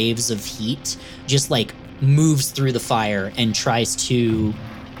like waves of heat, just like moves through the fire and tries to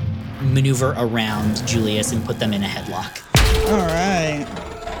maneuver around Julius and put them in a headlock. All right.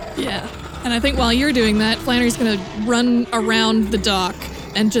 Yeah. And I think while you're doing that, Flannery's gonna run around the dock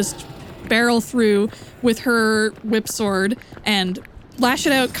and just barrel through with her whip sword and lash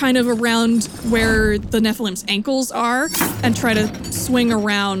it out kind of around where the Nephilim's ankles are and try to swing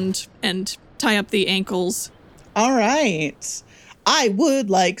around and tie up the ankles. All right. I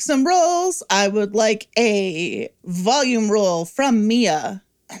would like some rolls. I would like a volume roll from Mia.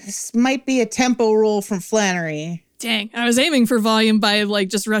 This might be a tempo roll from Flannery. Dang, I was aiming for volume by like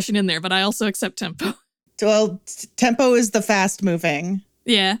just rushing in there, but I also accept tempo. Well, tempo is the fast moving.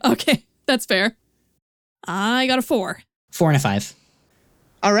 Yeah, okay, that's fair. I got a 4. 4 and a 5.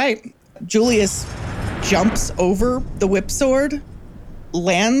 All right. Julius jumps over the whip sword,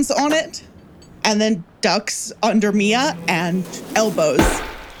 lands on it, and then ducks under Mia and elbows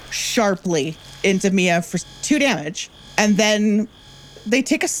sharply into Mia for 2 damage. And then they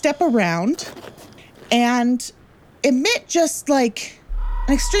take a step around and emit just like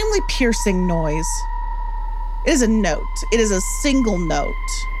an extremely piercing noise. It is a note. It is a single note.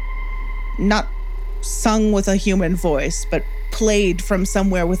 Not sung with a human voice, but played from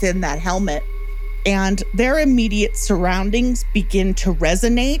somewhere within that helmet. And their immediate surroundings begin to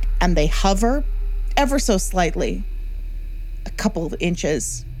resonate, and they hover ever so slightly, a couple of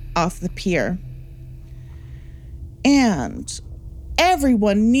inches off the pier. And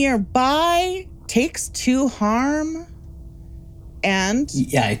everyone nearby takes 2 harm, and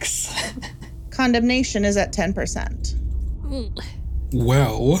Yikes. condemnation is at 10%.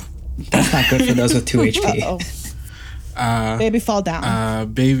 Well, That's not good for those with 2 HP. Uh-oh. Baby fall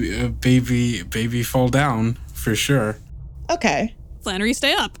down. Baby fall down for sure. Okay. Flannery,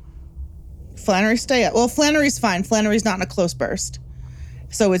 stay up. Flannery, stay up. Well, Flannery's fine. Flannery's not in a close burst.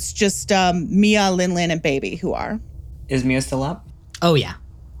 So it's just Mia, Lin, and Baby who are. Is Mia still up? Oh, yeah.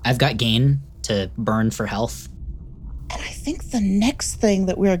 I've got gain to burn for health. And I think the next thing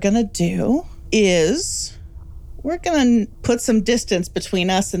that we're going to do is we're going to put some distance between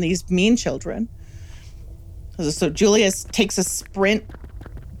us and these mean children. So Julia takes a sprint,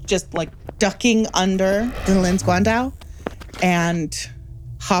 just like ducking under the Lin's Guandao and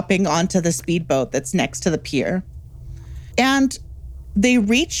hopping onto the speedboat that's next to the pier. And they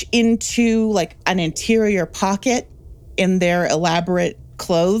reach into like an interior pocket in their elaborate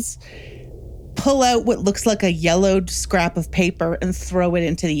clothes, pull out what looks like a yellowed scrap of paper and throw it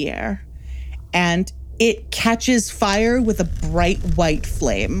into the air. And it catches fire with a bright white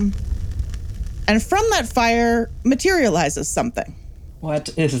flame. And from that fire materializes something. What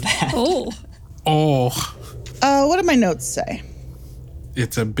is that? Oh. What do my notes say?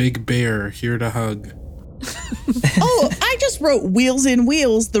 It's a big bear here to hug. I just wrote wheels in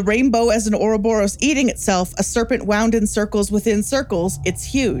wheels, the rainbow as an Ouroboros eating itself, a serpent wound in circles within circles. It's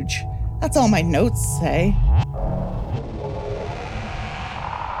huge. That's all my notes say.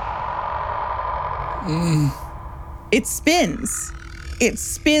 It spins. It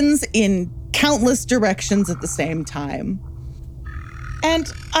spins in countless directions at the same time.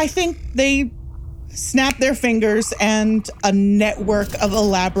 And I think they snap their fingers and a network of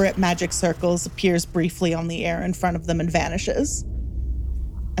elaborate magic circles appears briefly on the air in front of them and vanishes.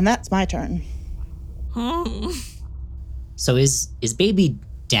 And that's my turn. So is Baby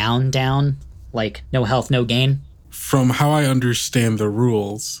down? Like, no health, no gain? From how I understand the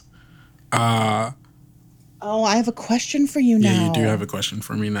rules, I have a question for you now. Yeah, you do have a question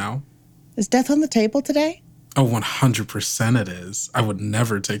for me now. Is death on the table today? Oh, 100% it is. I would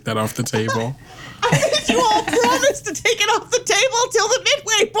never take that off the table. You all promised to take it off the table till the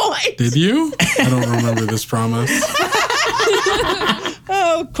midway point. Did you? I don't remember this promise.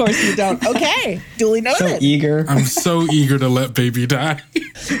 Oh, of course you don't. Okay, duly noted. So eager. I'm so eager to let Baby die.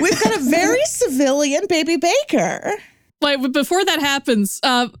 We've got a very civilian Baby Baker. Wait, before that happens,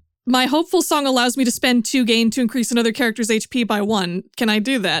 my hopeful song allows me to spend 2 gain to increase another character's HP by 1. Can I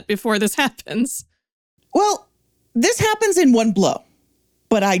do that before this happens? Well, this happens in one blow,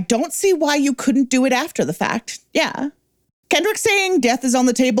 but I don't see why you couldn't do it after the fact. Yeah. Kendrick saying death is on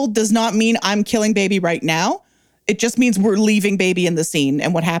the table does not mean I'm killing Baby right now. It just means we're leaving Baby in the scene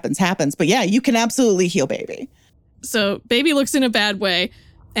and what happens, happens. But yeah, you can absolutely heal Baby. So Baby looks in a bad way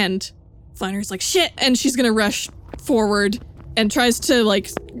and Flannery's like, shit. And she's going to rush forward and tries to like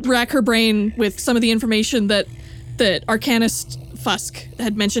rack her brain with some of the information that Arcanist Fusk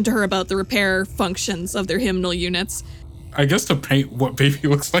had mentioned to her about the repair functions of their hymnal units. I guess to paint what Baby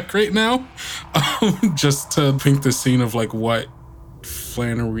looks like right now, just to paint the scene of like what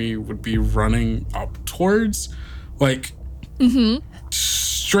Flannery would be running up towards, like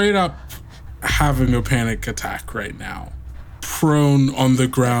straight up having a panic attack right now, prone on the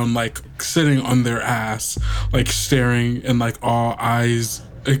ground, like sitting on their ass, like staring and like all eyes,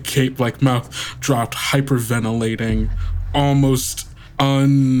 a cape like mouth dropped, hyperventilating, almost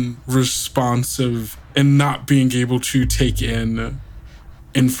unresponsive and not being able to take in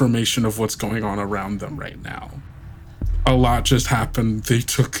information of what's going on around them right now. A lot just happened. They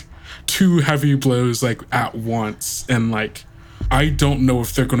took 2 heavy blows like at once, and like I don't know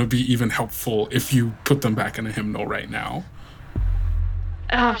if they're going to be even helpful if you put them back in a hymnal right now.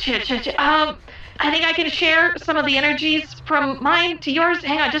 Oh, shit. I think I can share some of the energies from mine to yours.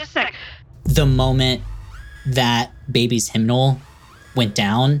 Hang on just a sec. The moment that Baby's hymnal went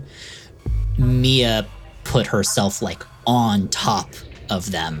down, Mia put herself like on top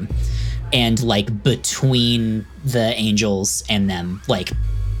of them and like between the angels and them, like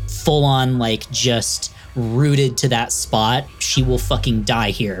full on, like just rooted to that spot. She will fucking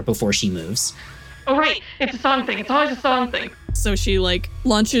die here before she moves. Oh, right. It's a song thing. It's always a song thing. So she like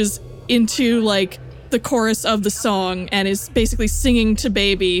launches into like the chorus of the song and is basically singing to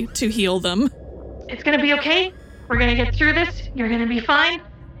Baby to heal them. It's gonna be okay. We're gonna get through this. You're gonna be fine.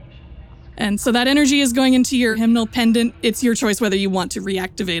 And so that energy is going into your hymnal pendant. It's your choice whether you want to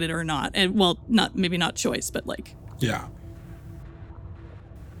reactivate it or not. And well, maybe not choice, but like. Yeah.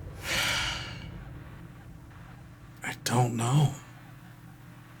 I don't know.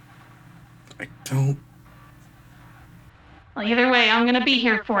 Well, either way, I'm gonna be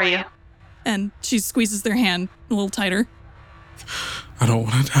here for you. And she squeezes their hand a little tighter. I don't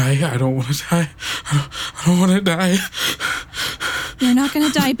want to die. I don't want to die. I don't want to die. You're not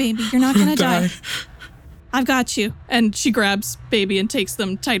gonna die, baby. You're not gonna die. Die. I've got you. And she grabs baby and takes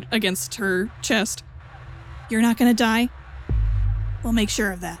them tight against her chest. You're not gonna die. We'll make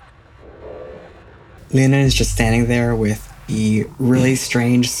sure of that. Luna is just standing there with the really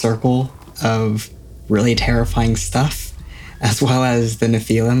strange circle of really terrifying stuff, as well as the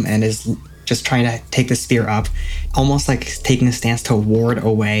Nephilim, and is just trying to take the spear up, almost like taking a stance to ward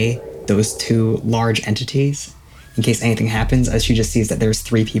away those two large entities in case anything happens, as she just sees that there's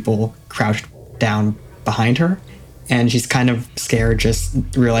 3 people crouched down behind her. And she's kind of scared, just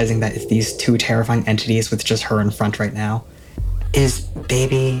realizing that it's these 2 terrifying entities with just her in front right now. Is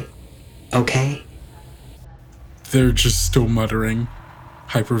baby okay? They're just still muttering,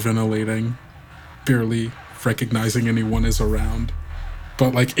 hyperventilating, barely recognizing anyone is around,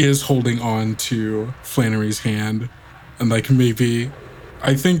 but like is holding on to Flannery's hand. And like maybe,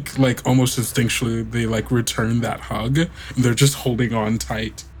 I think like almost instinctually they like return that hug. And they're just holding on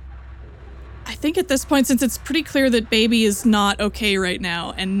tight. I think at this point, since it's pretty clear that baby is not okay right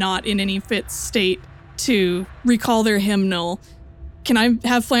now and not in any fit state to recall their hymnal, can I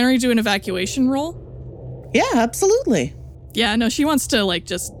have Flannery do an evacuation roll? Yeah, absolutely. Yeah, no, she wants to like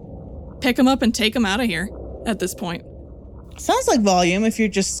just pick him up and take him out of here at this point. Sounds like volume if you're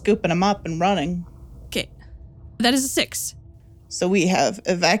just scooping him up and running. Okay, that is a 6. So we have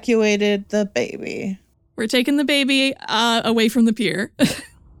evacuated the baby. We're taking the baby away from the pier.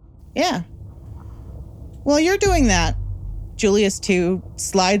 Yeah. While you're doing that, Julius too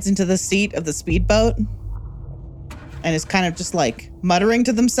slides into the seat of the speedboat and is kind of just like muttering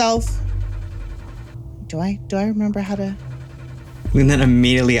to themselves. Do I remember how to? Luna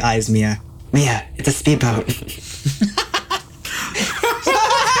immediately eyes Mia. Mia, it's a speedboat. Do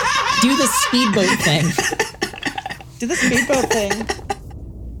the speedboat thing. Do the speedboat thing.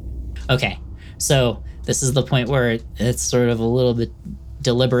 Okay, so this is the point where it's sort of a little bit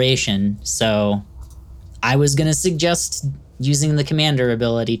deliberation. So I was going to suggest using the commander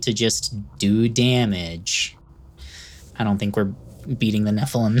ability to just do damage. I don't think we're beating the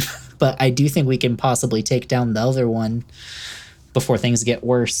Nephilim, but I do think we can possibly take down the other one before things get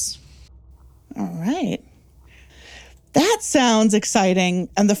worse. All right. That sounds exciting.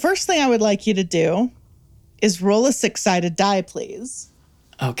 And the first thing I would like you to do is roll a 6-sided die, please.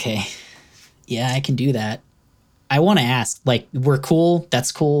 Okay. Yeah, I can do that. I want to ask, like, we're cool.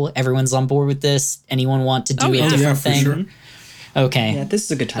 That's cool. Everyone's on board with this. Anyone want to do a different thing? Sure. Okay. Yeah, this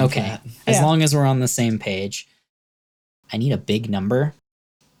is a good time for Okay. that. As Yeah. long as we're on the same page. I need a big number.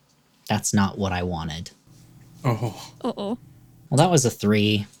 That's not what I wanted. Oh, Uh-oh. Well, that was a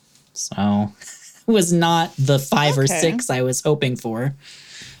 3. So it was not the 5 or Okay. 6 I was hoping for.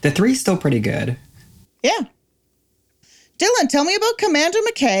 The 3's still pretty good. Yeah. Dylan, tell me about Commander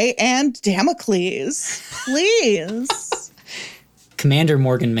McKay and Damocles, please. Commander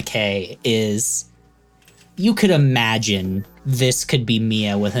Morgan McKay is, you could imagine this could be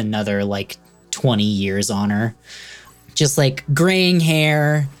Mia with another like 20 years on her. Just like graying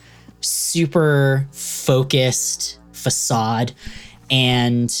hair, super focused facade.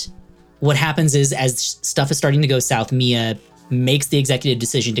 And what happens is, as stuff is starting to go south, Mia makes the executive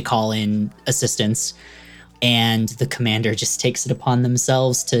decision to call in assistance. And the commander just takes it upon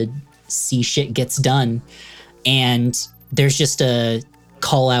themselves to see shit gets done. And there's just a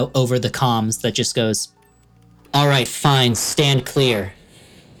call out over the comms that just goes, "All right, fine, stand clear."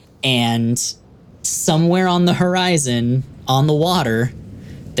 And somewhere on the horizon, on the water,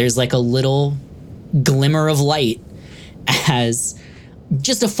 there's like a little glimmer of light as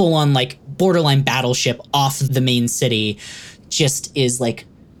just a full-on like borderline battleship off the main city just is like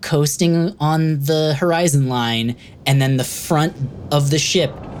coasting on the horizon line, and then the front of the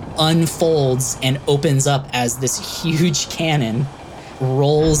ship unfolds and opens up as this huge cannon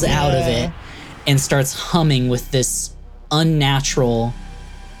rolls out of it and starts humming with this unnatural,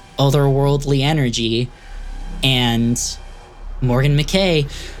 otherworldly energy. And Morgan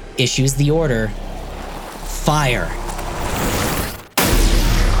McKay issues the order, fire.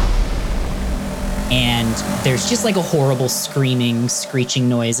 And there's just like a horrible screaming, screeching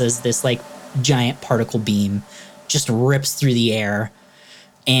noise as this like giant particle beam just rips through the air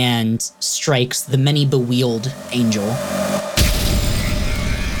and strikes the many bewheeled angel.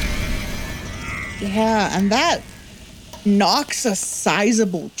 Yeah, and that knocks a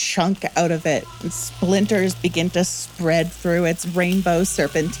sizable chunk out of it, and splinters begin to spread through its rainbow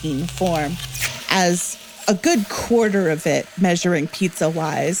serpentine form as a good quarter of it, measuring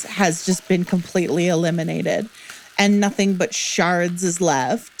pizza-wise, has just been completely eliminated, and nothing but shards is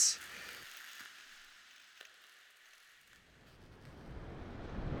left.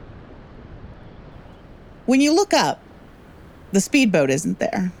 When you look up, The speedboat isn't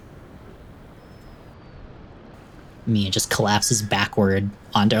there. Mia just collapses backward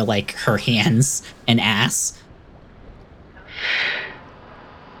onto, like, her hands and ass.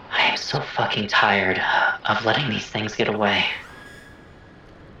 I am so fucking tired of letting these things get away.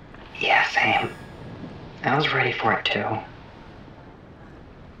 Yeah, same. I was ready for it too.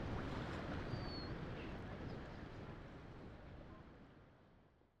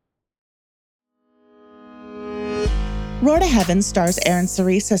 Roar to Heaven stars Aaron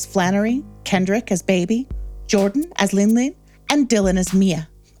Cerise as Flannery, Kendrick as Baby, Jordan as Lin, and Dylan as Mia.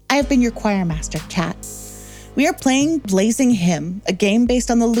 I have been your choir master, Kat. We are playing Blazing Hymn, a game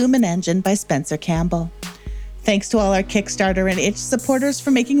based on the Lumen engine by Spencer Campbell. Thanks to all our Kickstarter and Itch supporters for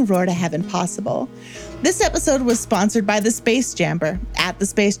making Roar to Heaven possible. This episode was sponsored by The Space Jamber, at The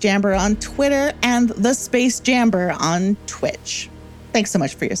Space Jamber on Twitter and The Space Jamber on Twitch. Thanks so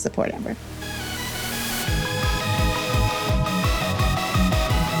much for your support, Amber.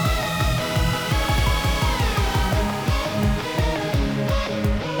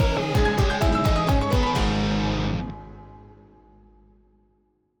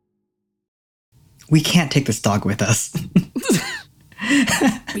 We can't take this dog with us.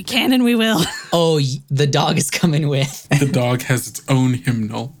 We can and we will. Oh, the dog is coming with. The dog has its own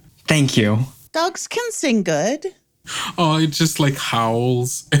hymnal. Thank you. Dogs can sing good. Oh, it just like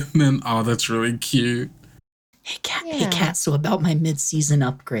howls. And then, oh, that's really cute. Hey, Kat, Yeah. so about my mid-season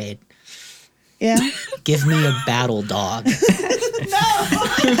upgrade. Yeah. Give me a battle dog.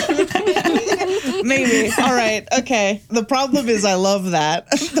 Maybe. All right. Okay. The problem is I love that.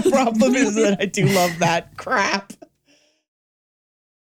 The problem is that I do love that crap.